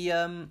about the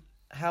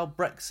how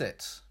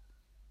Brexit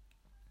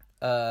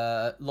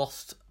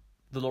lost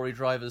the lorry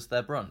drivers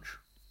their brunch?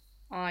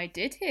 I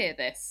did hear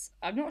this.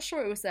 I'm not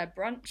sure it was their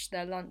brunch,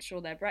 their lunch, or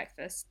their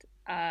breakfast.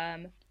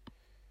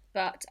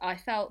 But I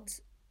felt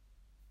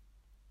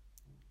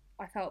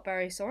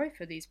very sorry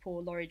for these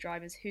poor lorry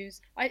drivers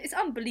it's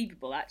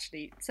unbelievable,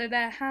 actually. So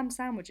their ham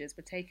sandwiches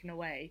were taken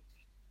away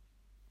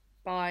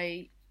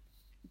by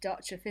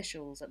Dutch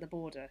officials at the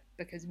border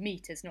because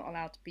meat is not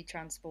allowed to be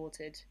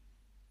transported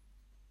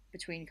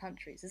between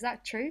countries. Is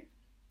that true?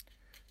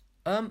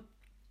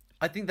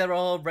 I think there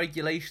are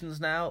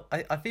regulations now.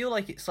 I feel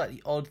like it's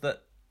slightly odd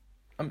that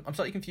I'm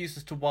slightly confused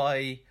as to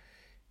why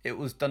it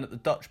was done at the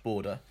Dutch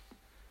border.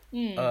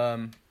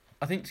 I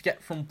think to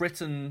get from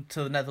Britain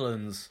to the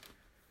Netherlands,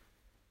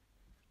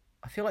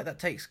 I feel like that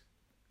takes.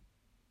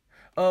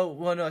 Oh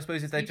well, no. I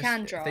suppose if they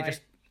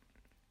just.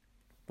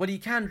 Well, you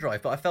can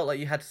drive, but I felt like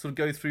you had to sort of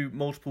go through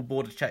multiple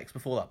border checks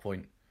before that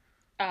point.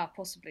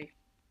 Possibly.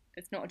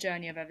 It's not a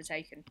journey I've ever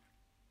taken.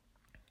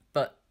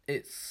 But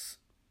it's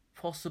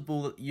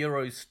possible that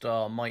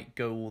Eurostar might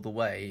go all the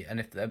way, and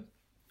if they're...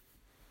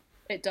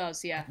 It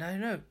does, yeah.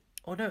 No.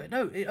 Oh, no,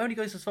 it only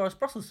goes as far as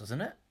Brussels, doesn't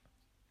it?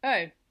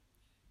 Oh.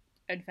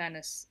 In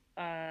fairness,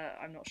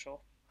 I'm not sure.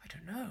 I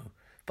don't know.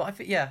 But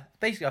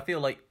basically I feel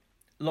like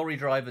lorry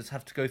drivers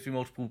have to go through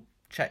multiple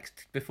checks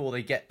before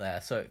they get there,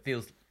 so it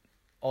feels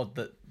odd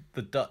that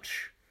the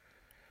Dutch...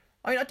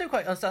 I mean, I don't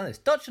quite understand this.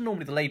 Dutch are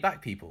normally the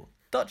laid-back people.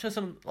 Dutch are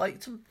some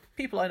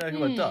people I know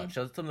who are Dutch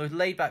are some of the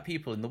laid-back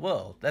people in the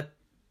world. They're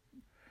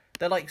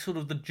like sort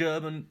of the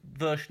German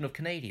version of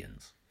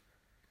Canadians.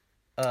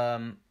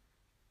 Well,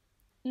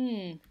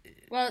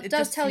 it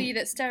does tell you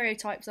that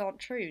stereotypes aren't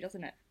true,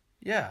 doesn't it?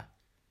 Yeah.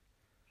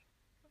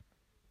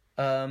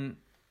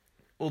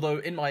 Although,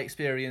 in my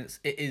experience,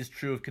 it is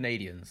true of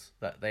Canadians,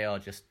 that they are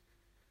just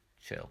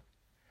chill.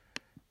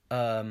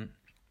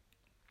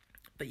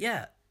 But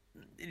yeah,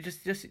 it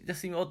just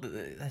seemed odd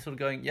that they're sort of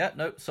going,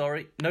 no,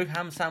 sorry, no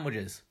ham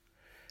sandwiches.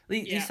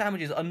 These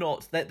sandwiches are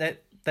not, they're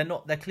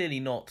clearly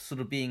not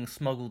sort of being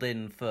smuggled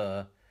in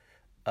for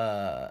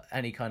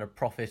any kind of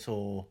profit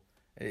or...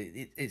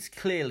 It's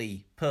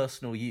clearly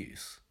personal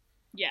use.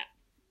 Yeah.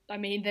 I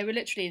mean, they were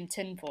literally in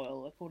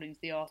tinfoil, according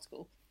to the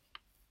article.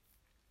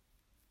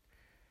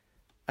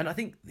 And I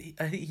think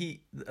the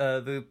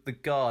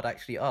guard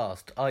actually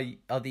asked,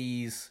 are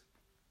these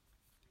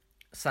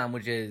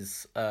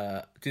sandwiches,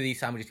 do these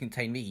sandwiches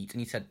contain meat?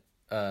 And he said,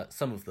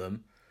 some of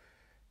them.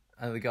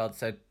 And the guard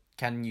said,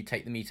 can you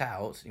take the meat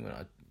out? And he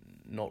went,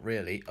 not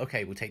really.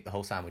 Okay, we'll take the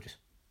whole sandwiches.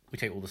 We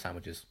take all the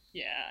sandwiches.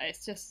 Yeah,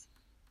 it's just...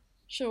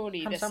 Surely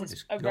Ham this sandwiches,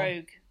 is a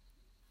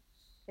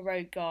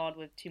rogue guard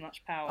with too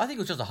much power. I think it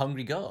was just a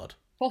hungry guard.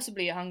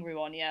 Possibly a hungry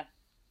one, yeah.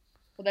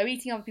 Although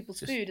eating other people's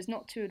food is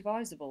not too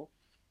advisable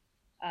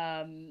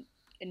in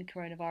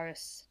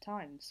coronavirus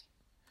times.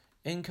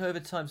 In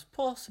COVID times,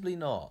 possibly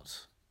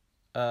not.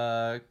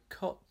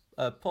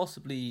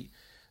 Possibly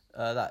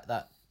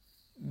that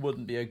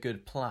wouldn't be a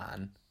good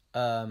plan.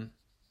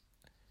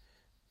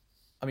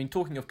 I mean,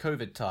 talking of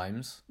COVID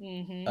times,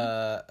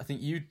 I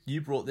think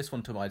you brought this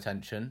one to my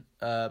attention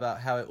about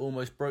how it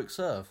almost broke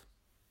serve.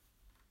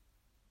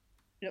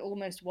 It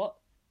almost what?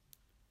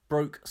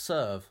 Broke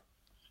serve.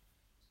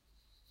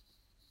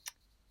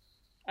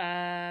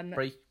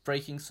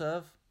 Breaking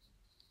serve.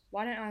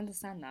 Why don't I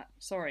understand that?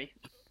 Sorry.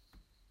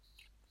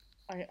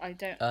 I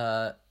don't.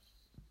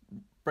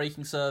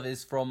 Breaking serve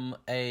is from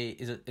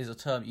is a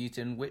term used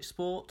in which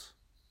sport?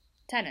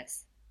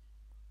 Tennis.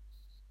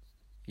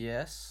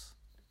 Yes.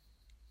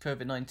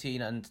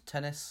 COVID-19 and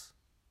tennis.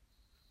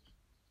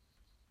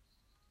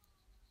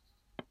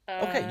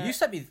 Okay, you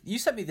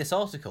sent me this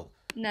article.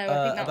 No,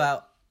 I think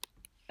about.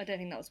 I don't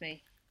think that was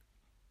me.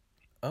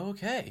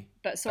 Okay.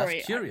 But sorry,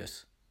 that's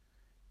curious.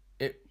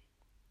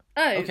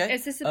 Okay.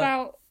 Is this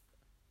about?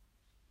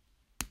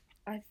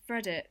 I've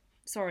read it.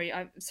 Sorry,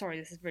 I'm sorry.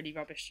 This is really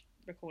rubbish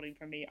recording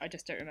from me. I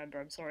just don't remember.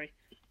 I'm sorry.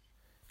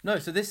 No,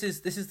 so this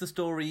is the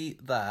story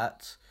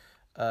that,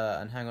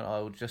 and hang on,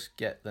 I'll just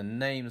get the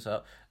names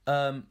up.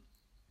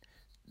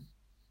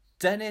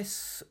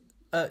 Dennis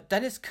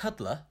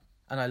Cudler,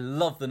 and I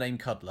love the name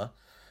Cudler.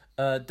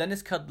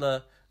 Dennis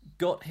Cudler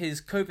got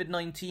his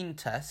COVID-19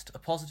 test, a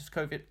positive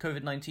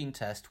COVID-19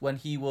 test, when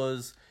he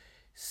was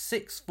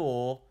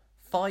 6'4",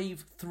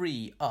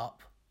 5'3"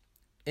 up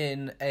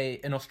in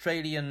an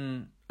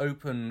Australian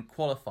Open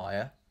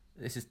qualifier.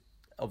 This is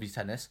obviously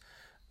tennis.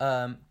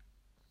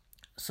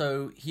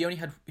 So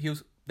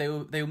they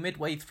were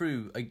midway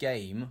through a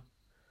game,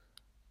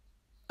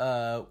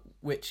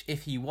 which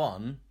if he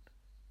won,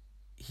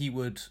 he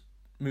would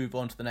move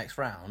on to the next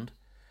round.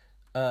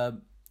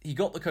 He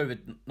got the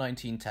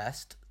COVID-19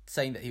 test,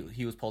 saying that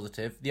he was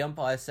positive. The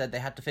umpire said they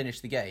had to finish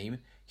the game.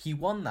 He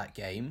won that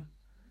game,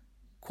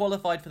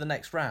 qualified for the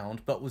next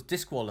round, but was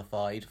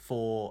disqualified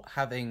for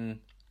having,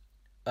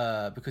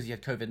 because he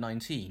had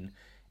COVID-19.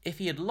 If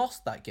he had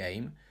lost that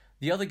game,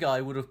 the other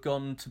guy would have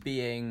gone to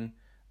being,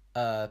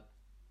 it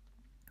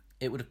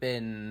would have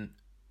been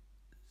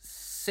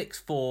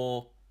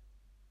 6'4",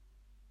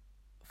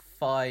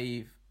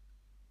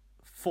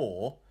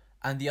 5'4",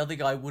 and the other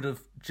guy would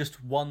have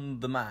just won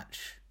the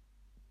match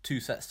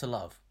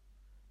 2-0,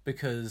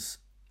 because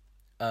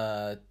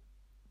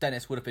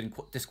Dennis would have been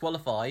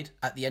disqualified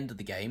at the end of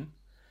the game,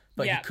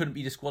 but he couldn't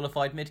be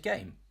disqualified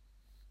mid-game.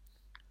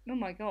 Oh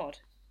my god.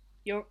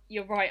 You're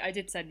right, I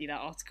did send you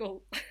that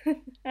article.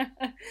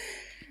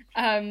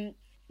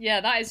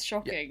 Yeah, that is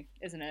shocking,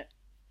 isn't it?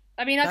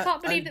 I mean, I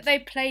can't believe that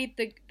they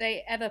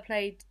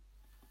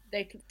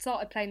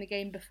started playing the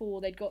game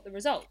before they'd got the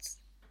results.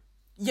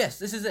 Yes,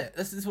 this is it.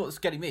 This is what's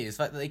getting me. Is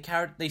the fact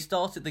that they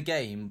started the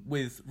game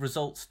with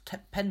results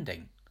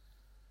pending,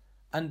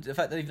 and the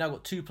fact that they've now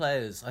got 2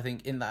 players, I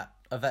think, in that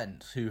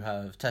event who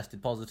have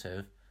tested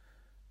positive,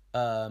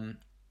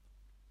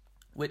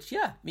 which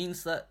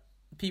means that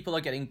people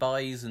are getting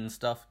buys and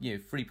stuff,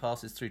 free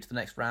passes through to the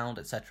next round,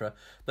 etc.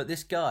 But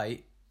this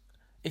guy,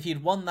 if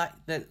he'd won that,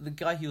 the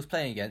guy he was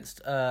playing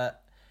against,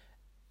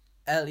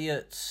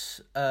 Elliot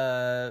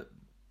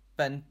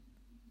Ben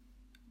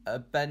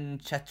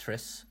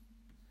Chetris.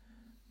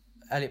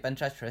 Elliot Ben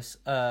Chetris,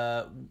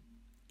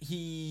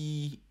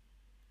 he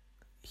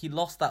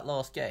lost that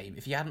last game.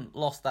 If he hadn't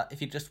lost that, if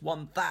he'd just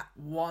won that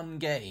one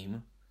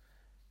game,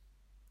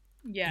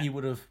 he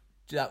would have.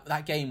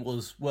 That game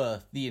was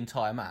worth the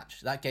entire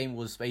match. That game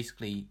was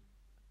basically,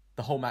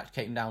 the whole match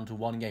came down to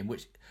one game,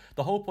 which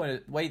the whole point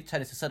of the way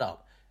tennis is set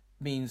up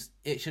means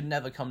it should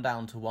never come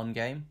down to one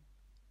game.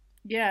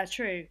 Yeah,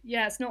 true.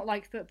 Yeah, it's not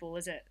like football,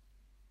 is it?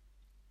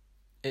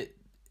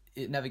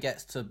 It never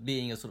gets to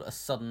being a sort of a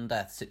sudden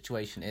death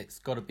situation. It's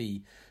got to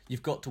be,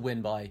 you've got to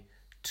win by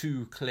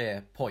 2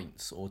 clear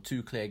points or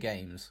 2 clear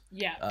games.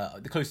 Yeah.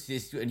 The closest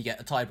is when you get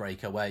a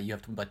tiebreaker where you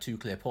have to win by 2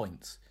 clear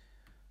points.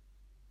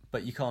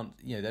 But you can't,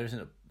 there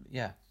isn't a,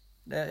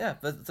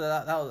 but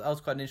that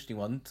was quite an interesting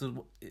one.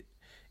 So it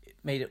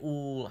made it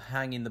all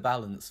hang in the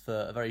balance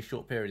for a very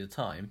short period of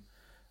time.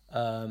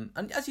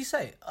 And as you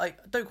say, I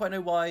don't quite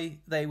know why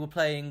they were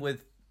playing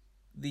with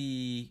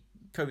the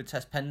COVID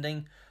test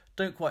pending.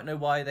 Don't quite know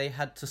why they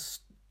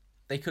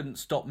couldn't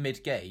stop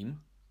mid-game.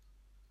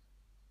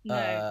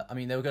 No. I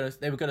mean, they were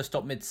gonna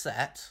stop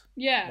mid-set.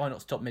 Yeah. Why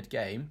not stop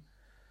mid-game?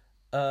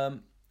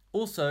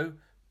 Also,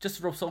 just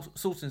to rub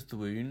salt into the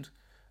wound,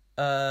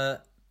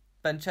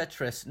 Ben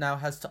Chetris now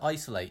has to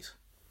isolate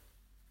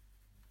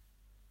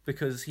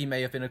because he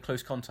may have been a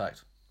close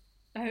contact.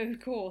 Oh,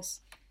 of course.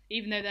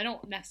 Even though they're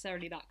not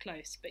necessarily that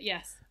close, but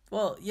yes.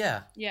 Well,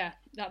 yeah. Yeah,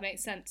 that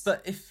makes sense.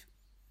 But if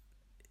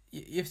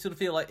you sort of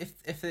feel like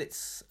if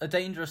it's a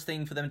dangerous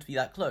thing for them to be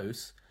that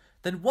close,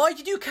 then why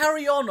did you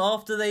carry on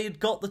after they had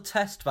got the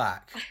test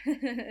back?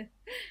 It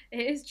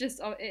is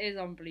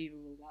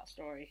unbelievable, that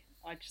story.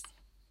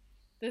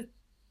 It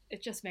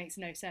just makes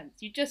no sense.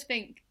 You just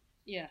think,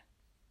 yeah.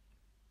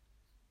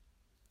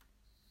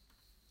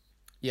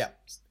 Yeah,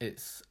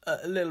 it's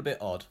a little bit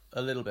odd.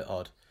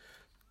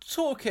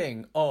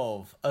 Talking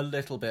of a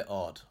little bit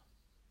odd,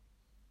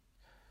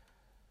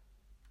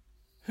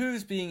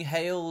 who's being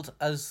hailed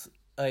as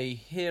a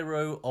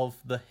hero of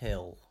the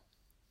hill?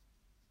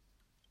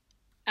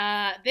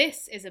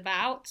 This is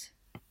about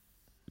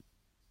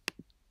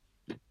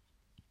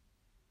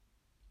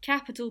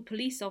Capitol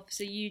Police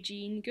Officer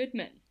Eugene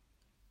Goodman.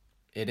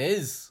 It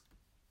is.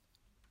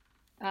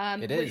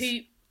 It is. Who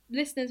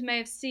listeners may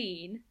have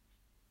seen.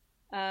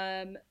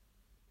 On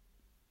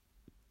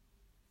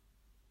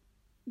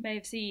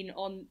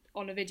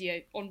a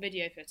video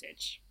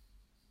footage.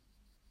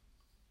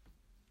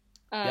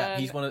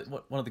 He's one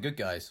of the good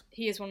guys.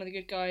 He is one of the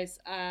good guys,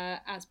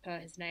 as per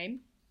his name,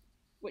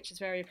 which is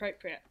very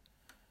appropriate.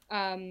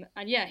 And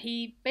yeah,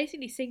 he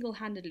basically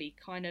single-handedly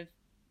kind of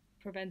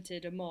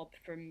prevented a mob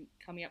from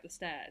coming up the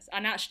stairs.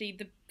 And actually,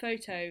 the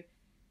photo,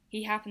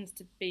 he happens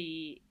to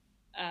be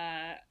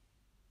a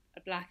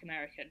black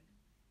American.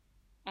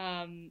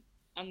 And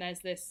there's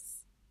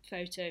this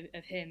photo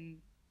of him,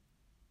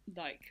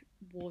 like,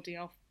 warding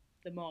off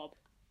the mob,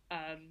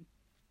 and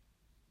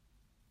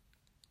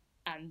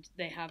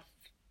they have,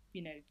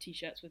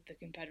 T-shirts with the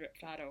Confederate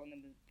flag on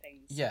them and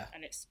things. Yeah,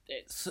 and it's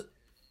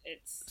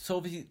so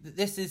obviously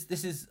this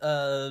is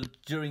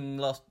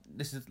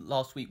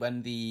last week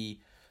when the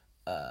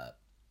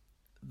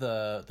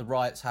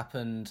riots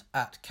happened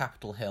at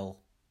Capitol Hill,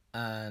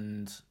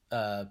 and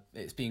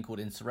it's being called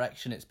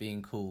insurrection. It's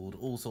being called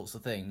all sorts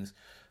of things,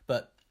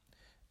 but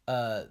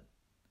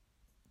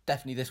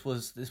definitely this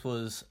was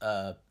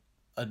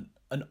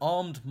an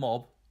armed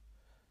mob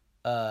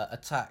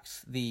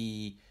attacked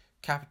the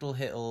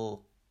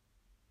Capitol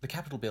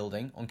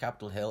building on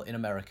Capitol Hill in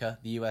America,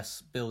 the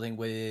U.S. building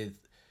with,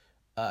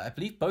 I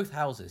believe, both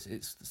houses.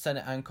 It's the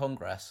Senate and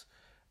Congress,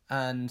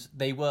 and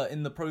they were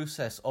in the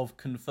process of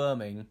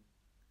confirming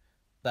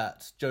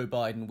that Joe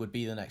Biden would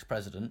be the next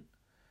president.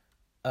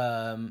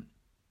 Donald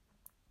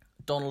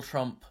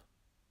Trump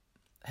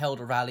held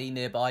a rally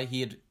nearby.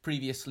 He had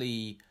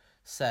previously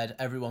said,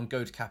 everyone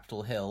go to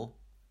Capitol Hill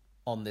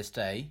on this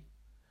day.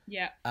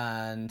 Yeah.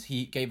 And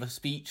he gave a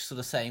speech sort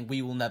of saying,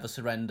 we will never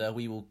surrender,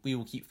 we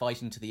will keep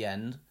fighting to the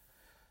end.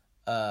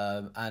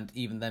 And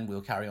even then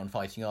we'll carry on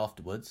fighting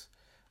afterwards.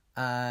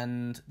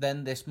 And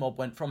then this mob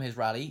went from his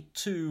rally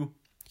to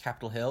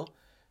Capitol Hill.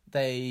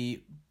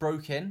 They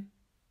broke in.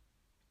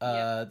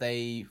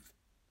 They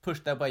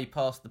pushed their way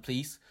past the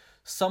police.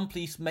 Some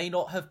police may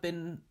not have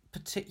been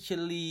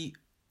particularly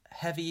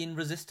heavy in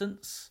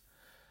resistance.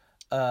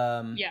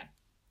 And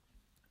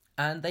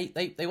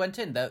they went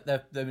in. There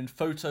have been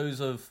photos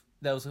of...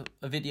 There was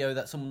a video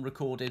that someone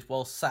recorded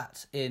while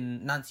sat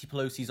in Nancy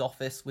Pelosi's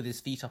office with his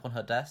feet up on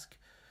her desk.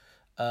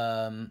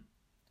 And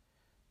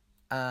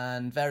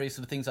various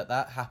sort of things like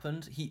that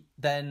happened.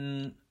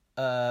 Then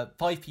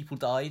 5 people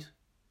died.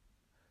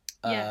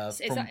 I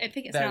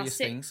think it's now 6,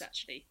 things.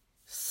 actually.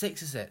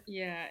 6, is it?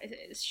 Yeah,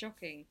 it's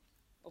shocking,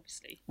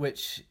 obviously.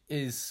 Which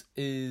is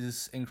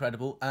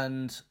incredible.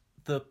 And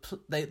the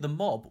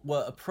mob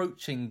were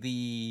approaching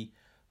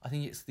I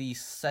think it's the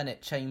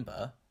Senate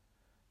chamber,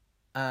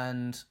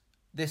 and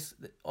this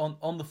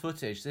on the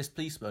footage, this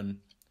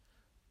policeman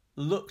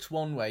looked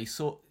one way,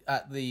 saw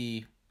at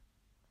the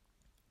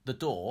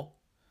door,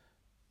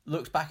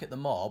 looked back at the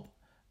mob,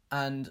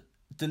 and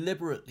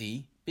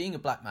deliberately, being a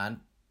black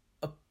man,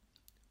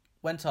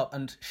 went up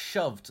and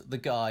shoved the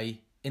guy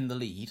in the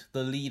lead,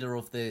 the leader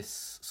of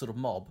this sort of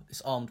mob,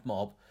 this armed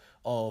mob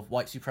of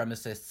white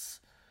supremacists,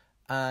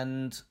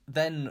 and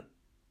then,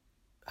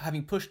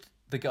 having pushed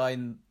the guy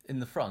in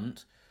the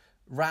front,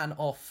 ran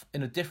off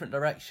in a different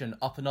direction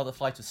up another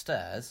flight of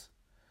stairs,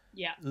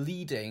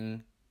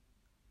 leading.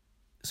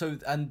 So,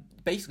 and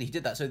basically he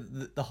did that so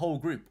the whole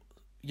group,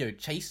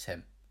 chased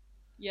him.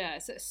 Yeah,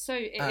 it is so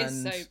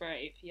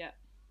brave. Yeah,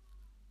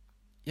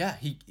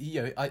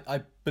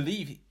 I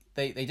believe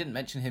they didn't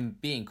mention him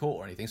being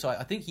caught or anything, so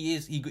I think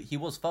he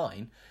was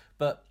fine,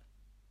 but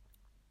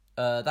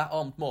that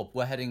armed mob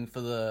were heading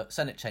for the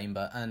Senate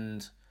chamber,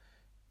 and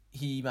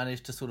he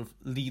managed to sort of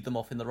lead them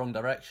off in the wrong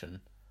direction.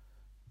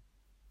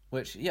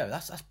 Which,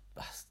 that's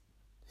as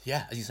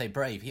you say,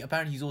 brave.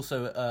 Apparently he's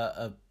also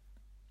a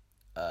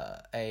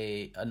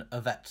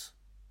vet.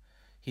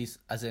 He's,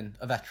 as in,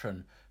 a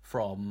veteran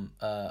from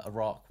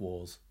Iraq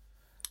wars.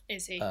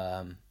 Is he?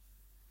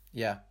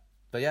 Yeah.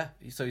 But yeah,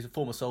 so he's a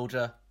former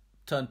soldier,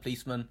 turned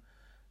policeman,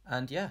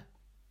 and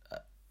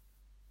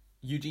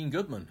Eugene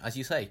Goodman, as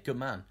you say, good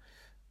man.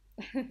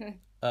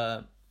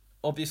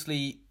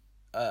 Obviously,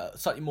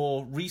 slightly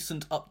more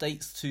recent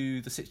updates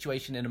to the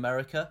situation in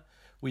America.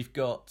 We've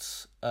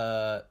got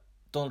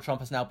Donald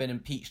Trump has now been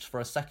impeached for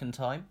a second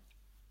time.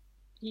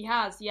 He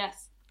has,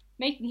 yes.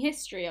 Making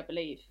history, I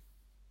believe.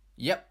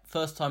 Yep,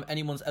 first time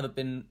anyone's ever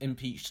been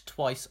impeached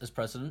twice as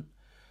president.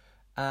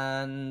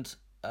 And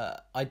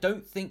I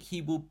don't think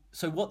he will...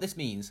 So what this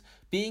means,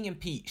 being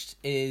impeached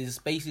is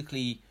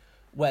basically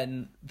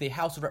when the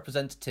House of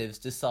Representatives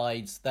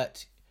decides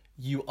that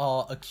you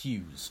are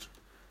accused.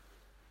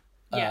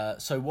 Yeah.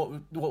 So what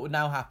would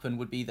now happen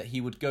would be that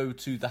he would go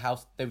to the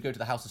House. They would go to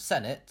the House of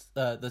Senate,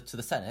 to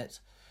the Senate,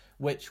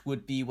 which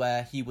would be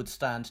where he would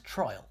stand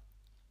trial.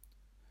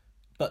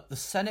 But the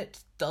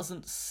Senate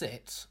doesn't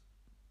sit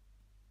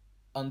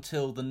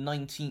until the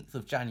 19th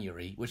of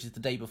January, which is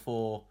the day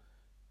before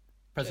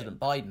President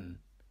Biden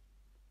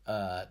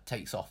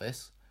takes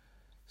office.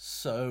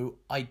 So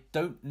I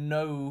don't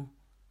know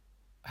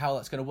how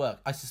that's going to work.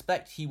 I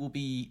suspect he will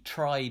be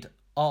tried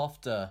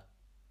after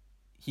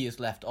he has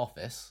left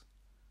office.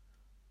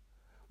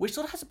 Which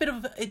sort of has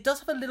it does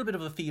have a little bit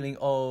of a feeling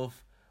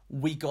of,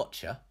 we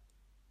gotcha.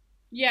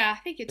 Yeah, I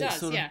think it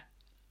does, yeah.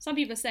 Some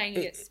people are saying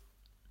it's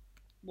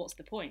what's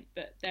the point?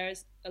 But there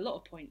is a lot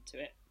of point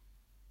to it.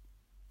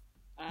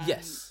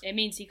 Yes. It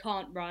means he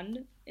can't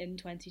run in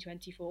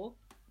 2024.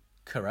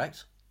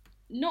 Correct.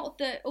 Not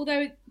that,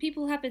 although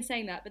people have been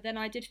saying that, but then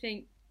I did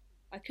think,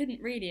 I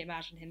couldn't really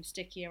imagine him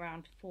sticking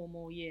around for 4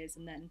 more years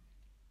and then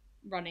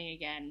running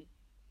again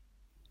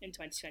in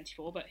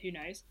 2024, but who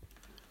knows?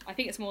 I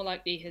think it's more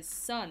likely his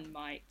son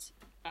might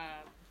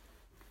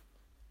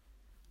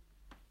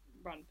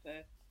run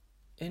for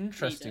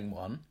interesting leader.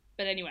 One.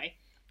 But anyway,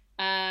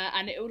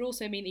 And it would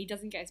also mean that he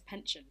doesn't get his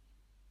pension.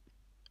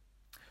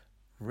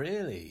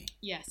 Really?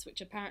 Yes,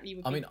 which apparently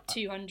would be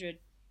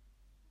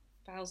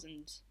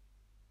 $200,000.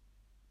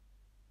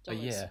 A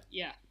year.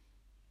 Yeah.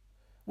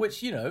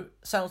 Which,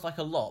 sounds like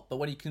a lot, but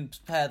when you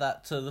compare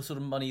that to the sort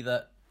of money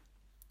that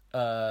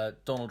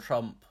Donald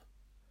Trump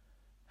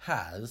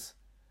has,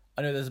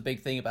 I know there's a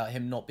big thing about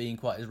him not being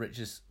quite as rich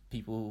as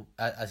people,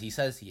 as he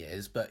says he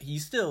is, but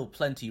he's still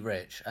plenty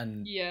rich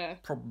and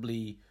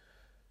probably...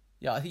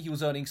 Yeah, I think he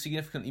was earning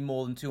significantly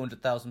more than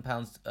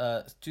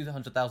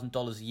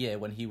 $200,000 a year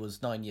when he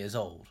was 9 years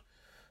old,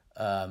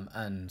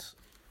 and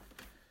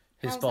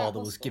his father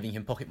was giving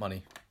him pocket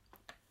money.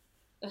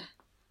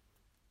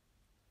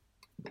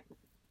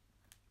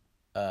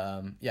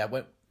 When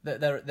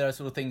there are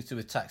sort of things to do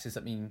with taxes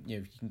that mean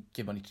you can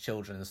give money to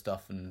children and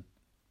stuff,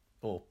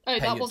 or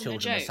pay your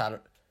children a salary.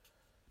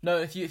 No,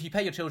 if you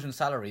pay your children a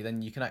salary,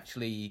 then you can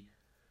actually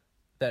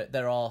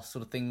there are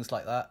sort of things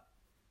like that.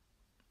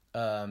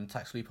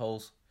 Tax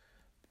loopholes.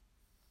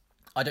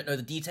 I don't know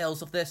the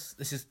details of this.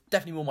 This is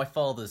definitely more my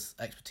father's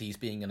expertise,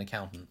 being an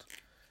accountant.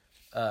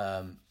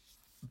 But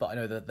I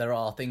know that there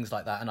are things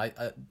like that, and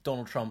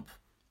Donald Trump,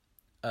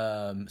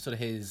 sort of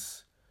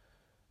his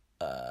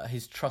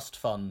trust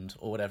fund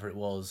or whatever it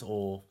was,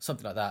 or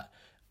something like that,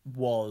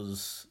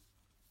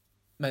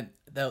 meant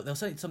there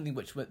was something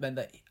which meant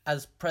that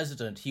as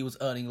president he was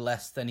earning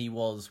less than he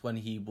was when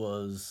he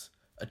was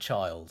a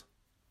child.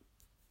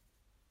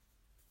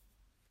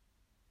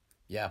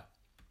 Yeah.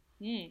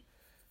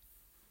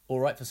 All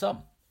right for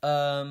some.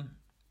 Yeah.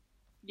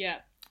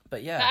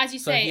 But yeah. But as you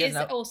say, it's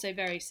also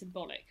very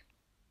symbolic.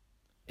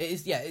 It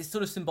is, yeah, it's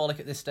sort of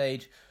symbolic at this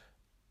stage.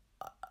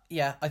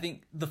 Yeah, I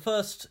think the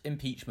first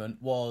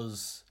impeachment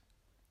was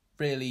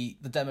really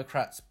the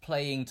Democrats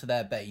playing to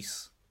their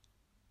base.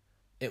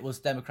 It was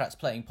Democrats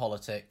playing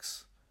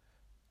politics.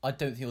 I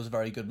don't think it was a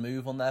very good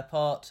move on their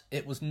part.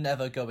 It was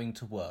never going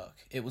to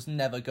work. He was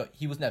never going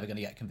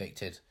to get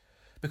convicted.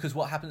 Because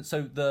what happened...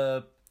 So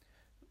the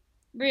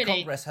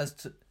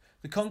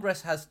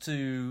Congress has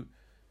to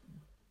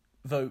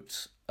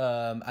vote,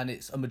 and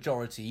it's a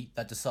majority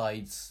that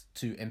decides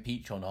to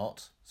impeach or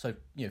not. So,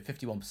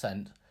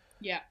 51%.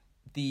 Yeah.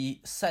 The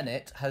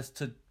Senate has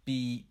to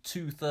be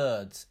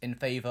 2/3 in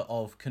favour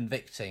of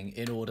convicting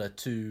in order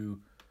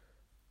to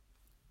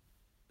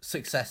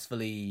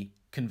successfully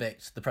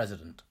convict the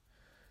president.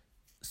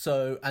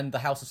 So, and the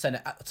House of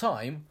Senate at the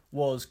time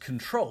was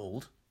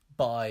controlled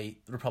by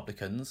the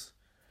Republicans.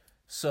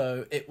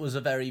 So it was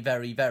a very,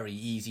 very, very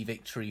easy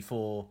victory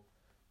for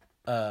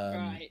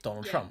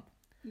Donald Trump.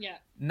 Yeah.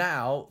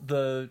 Now,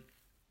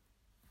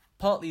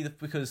 partly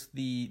because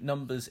the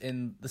numbers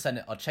in the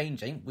Senate are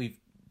changing,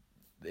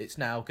 it's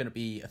now going to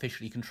be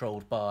officially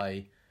controlled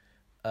by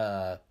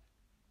the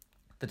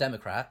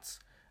Democrats,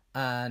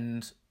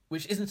 and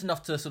which isn't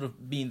enough to sort of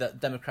mean that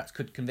Democrats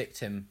could convict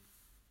him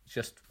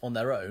just on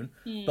their own.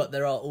 But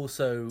there are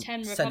also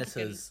 10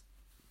 senators,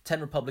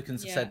 10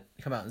 Republicans have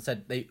come out and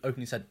said, they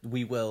openly said,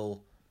 we are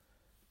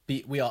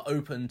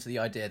open to the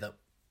idea that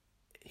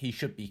he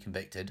should be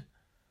convicted.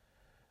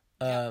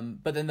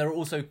 But then there are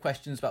also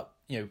questions about,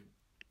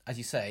 as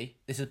you say,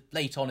 this is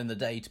late on in the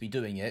day to be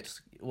doing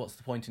it. What's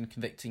the point in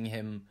convicting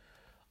him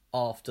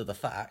after the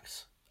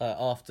fact?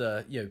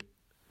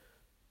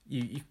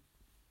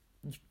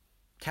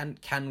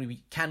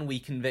 Can we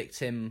convict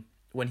him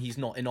when he's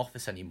not in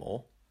office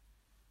anymore?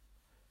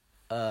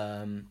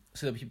 So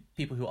there'll be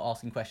people who are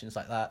asking questions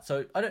like that.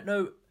 So I don't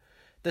know.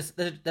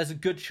 There's a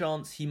good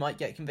chance he might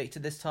get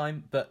convicted this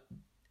time, but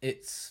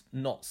it's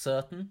not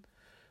certain.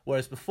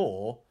 Whereas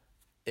before,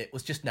 it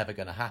was just never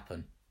going to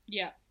happen.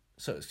 Yeah.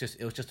 So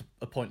it was just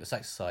a pointless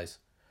exercise.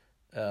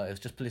 It was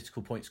just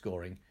political point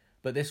scoring.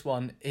 But this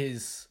one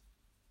is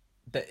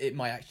that it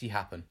might actually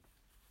happen.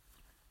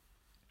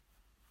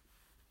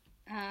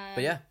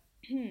 But yeah,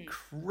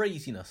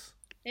 craziness.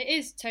 It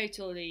is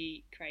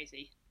totally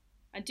crazy.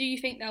 And do you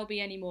think there'll be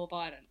any more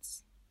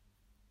violence?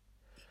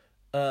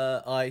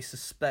 I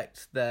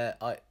suspect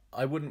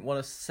I wouldn't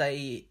want to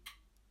say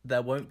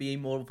there won't be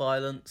more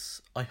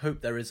violence. I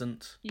hope there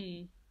isn't.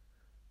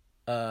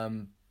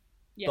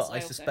 Yes, but I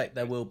suspect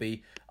there will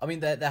be. I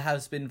mean, there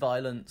has been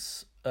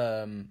violence.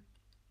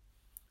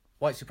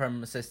 White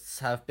supremacists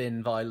have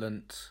been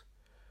violent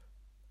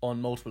on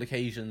multiple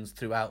occasions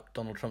throughout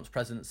Donald Trump's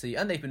presidency,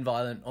 and they've been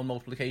violent on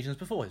multiple occasions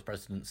before his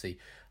presidency.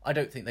 I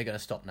don't think they're going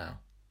to stop now.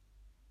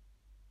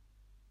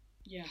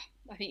 Yeah,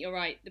 I think you're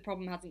right. The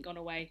problem hasn't gone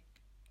away.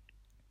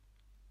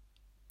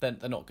 Then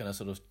they're not going to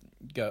sort of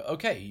go,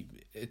 okay,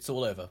 it's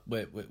all over.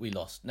 We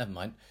lost. Never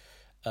mind,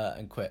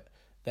 and quit.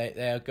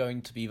 They are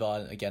going to be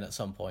violent again at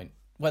some point.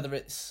 Whether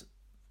it's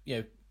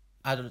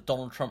at a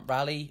Donald Trump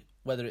rally,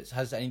 whether they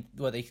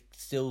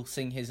still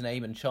sing his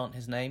name and chant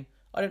his name,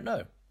 I don't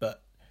know.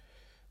 But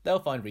they'll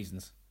find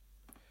reasons.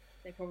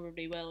 They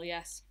probably will,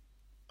 yes.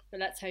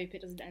 But let's hope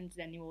it doesn't end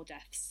in any more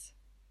deaths.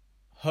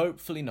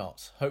 Hopefully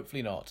not.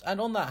 Hopefully not.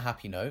 And on that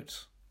happy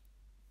note,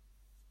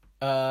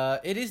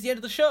 it is the end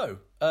of the show.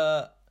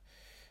 That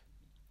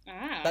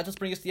does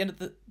bring us to the end of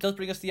the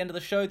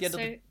show.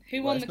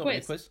 Who won the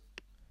quiz? Really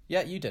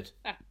Yeah, you did.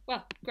 Ah,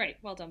 well, great.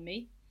 Well done,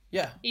 me.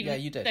 Yeah,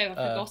 Even you did. though I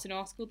forgot an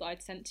article that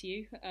I'd sent to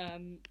you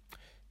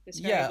this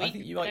very week. I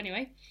think you but might.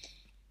 Anyway.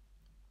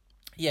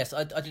 Yes,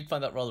 I did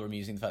find that rather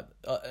amusing. The fact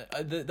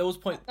there was a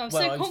point I was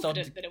where so I was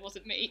confident that it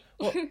wasn't me.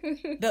 Well,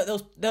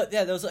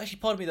 there was actually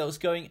part of me that was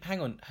going,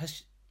 hang on,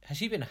 has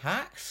she been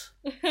hacked?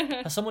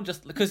 Has someone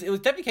just, because it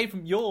was definitely came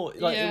from your,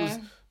 like, it was,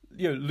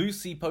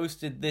 Lucy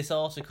posted this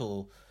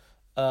article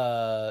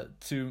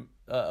to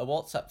a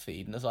WhatsApp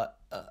feed, and I was like,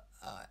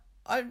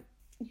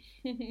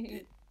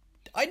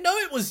 I know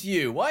it was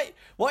you. Why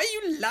are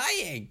you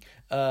lying?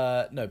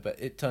 No, but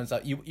it turns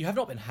out you have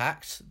not been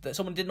hacked. That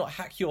someone did not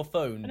hack your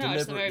phone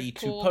deliberately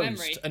to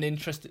post an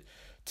interesting,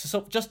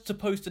 just to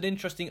post an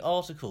interesting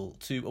article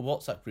to a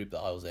WhatsApp group that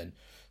I was in,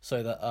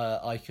 so that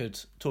I could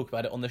talk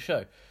about it on the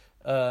show.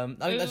 I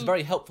think that's a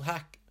very helpful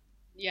hack.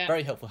 Yeah.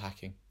 Very helpful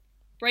hacking.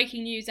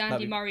 Breaking news: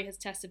 Andy Murray has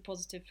tested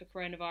positive for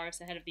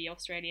coronavirus ahead of the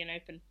Australian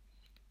Open.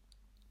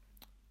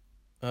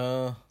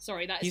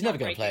 Sorry, that is he's not never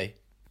going to play.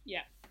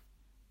 Yeah.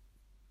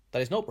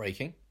 That is not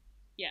breaking.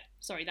 Yeah,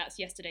 sorry, that's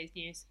yesterday's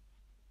news.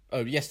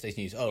 Oh, yesterday's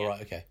news. Oh, yeah.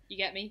 Right, okay. You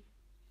get me?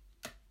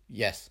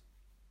 Yes.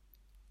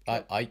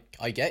 Cool.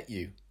 I get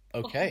you.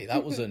 Okay,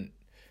 that wasn't...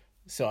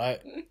 So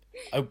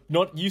I'm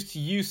not used to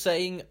you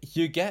saying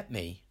you get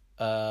me.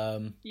 Yeah,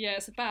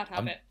 it's a bad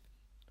habit.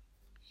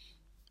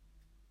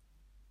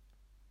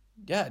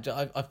 Yeah,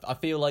 I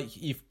feel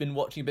like you've been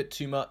watching a bit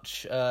too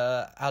much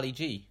Ali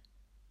G.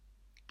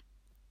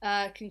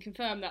 Can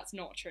confirm that's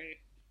not true.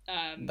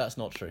 That's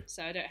not true.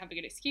 So I don't have a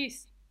good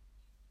excuse.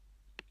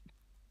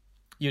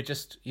 You're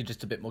just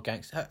a bit more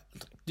gangster.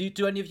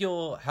 Do any of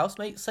your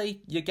housemates say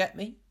you get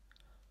me?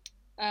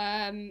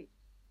 No,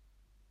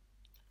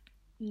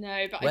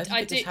 but Where do you I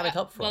get do this habit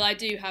up from? Well, I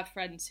do have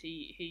friends who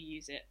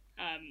use it.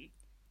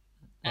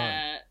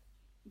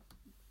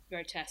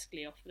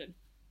 Grotesquely often.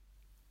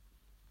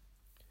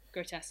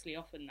 Grotesquely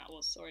often, that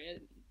was. Sorry,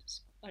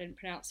 I didn't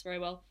pronounce very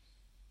well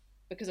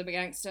because I'm a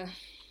gangster.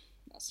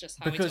 That's just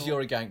how because you're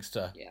a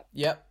gangster.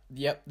 Yeah.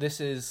 Yep. This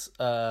is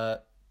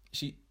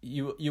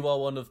you are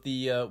one of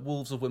the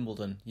Wolves of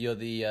Wimbledon. You're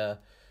the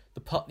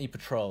Putney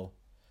Patrol.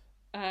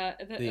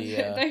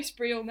 Those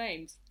real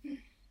names.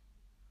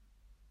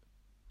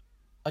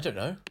 I don't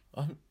know.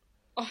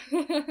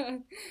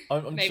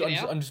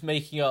 I'm just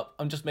making up.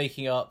 I'm just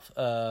making up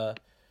the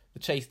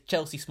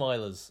Chelsea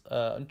Smilers,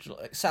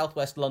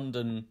 Southwest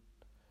London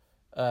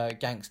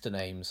gangster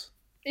names.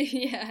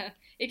 Yeah.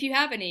 If you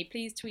have any,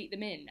 please tweet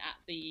them in at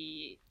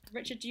the...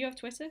 Richard, do you have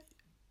Twitter?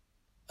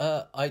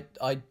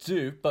 I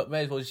do, but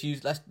may as well just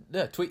use...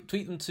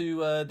 tweet them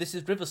to This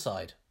Is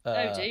Riverside.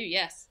 Do,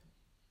 yes.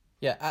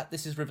 Yeah, at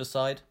This Is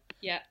Riverside.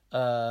 Yeah.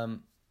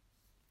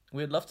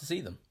 We'd love to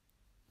see them.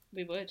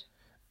 We would.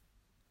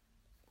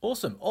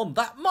 Awesome. On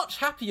that much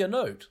happier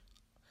note,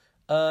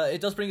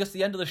 it does bring us to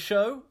the end of the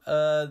show,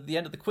 the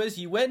end of the quiz.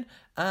 You win,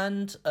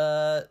 and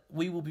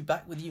we will be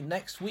back with you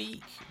next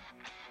week.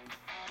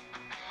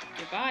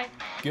 Goodbye.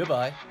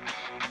 Goodbye.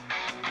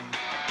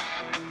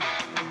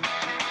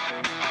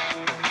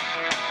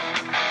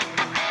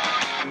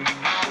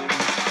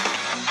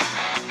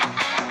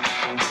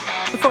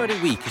 The Friday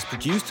Week is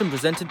produced and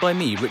presented by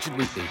me, Richard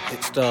Wheatley.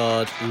 It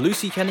starred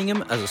Lucy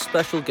Kenningham as a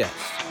special guest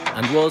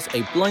and was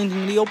a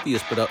Blindingly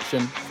Obvious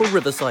production for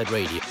Riverside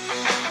Radio.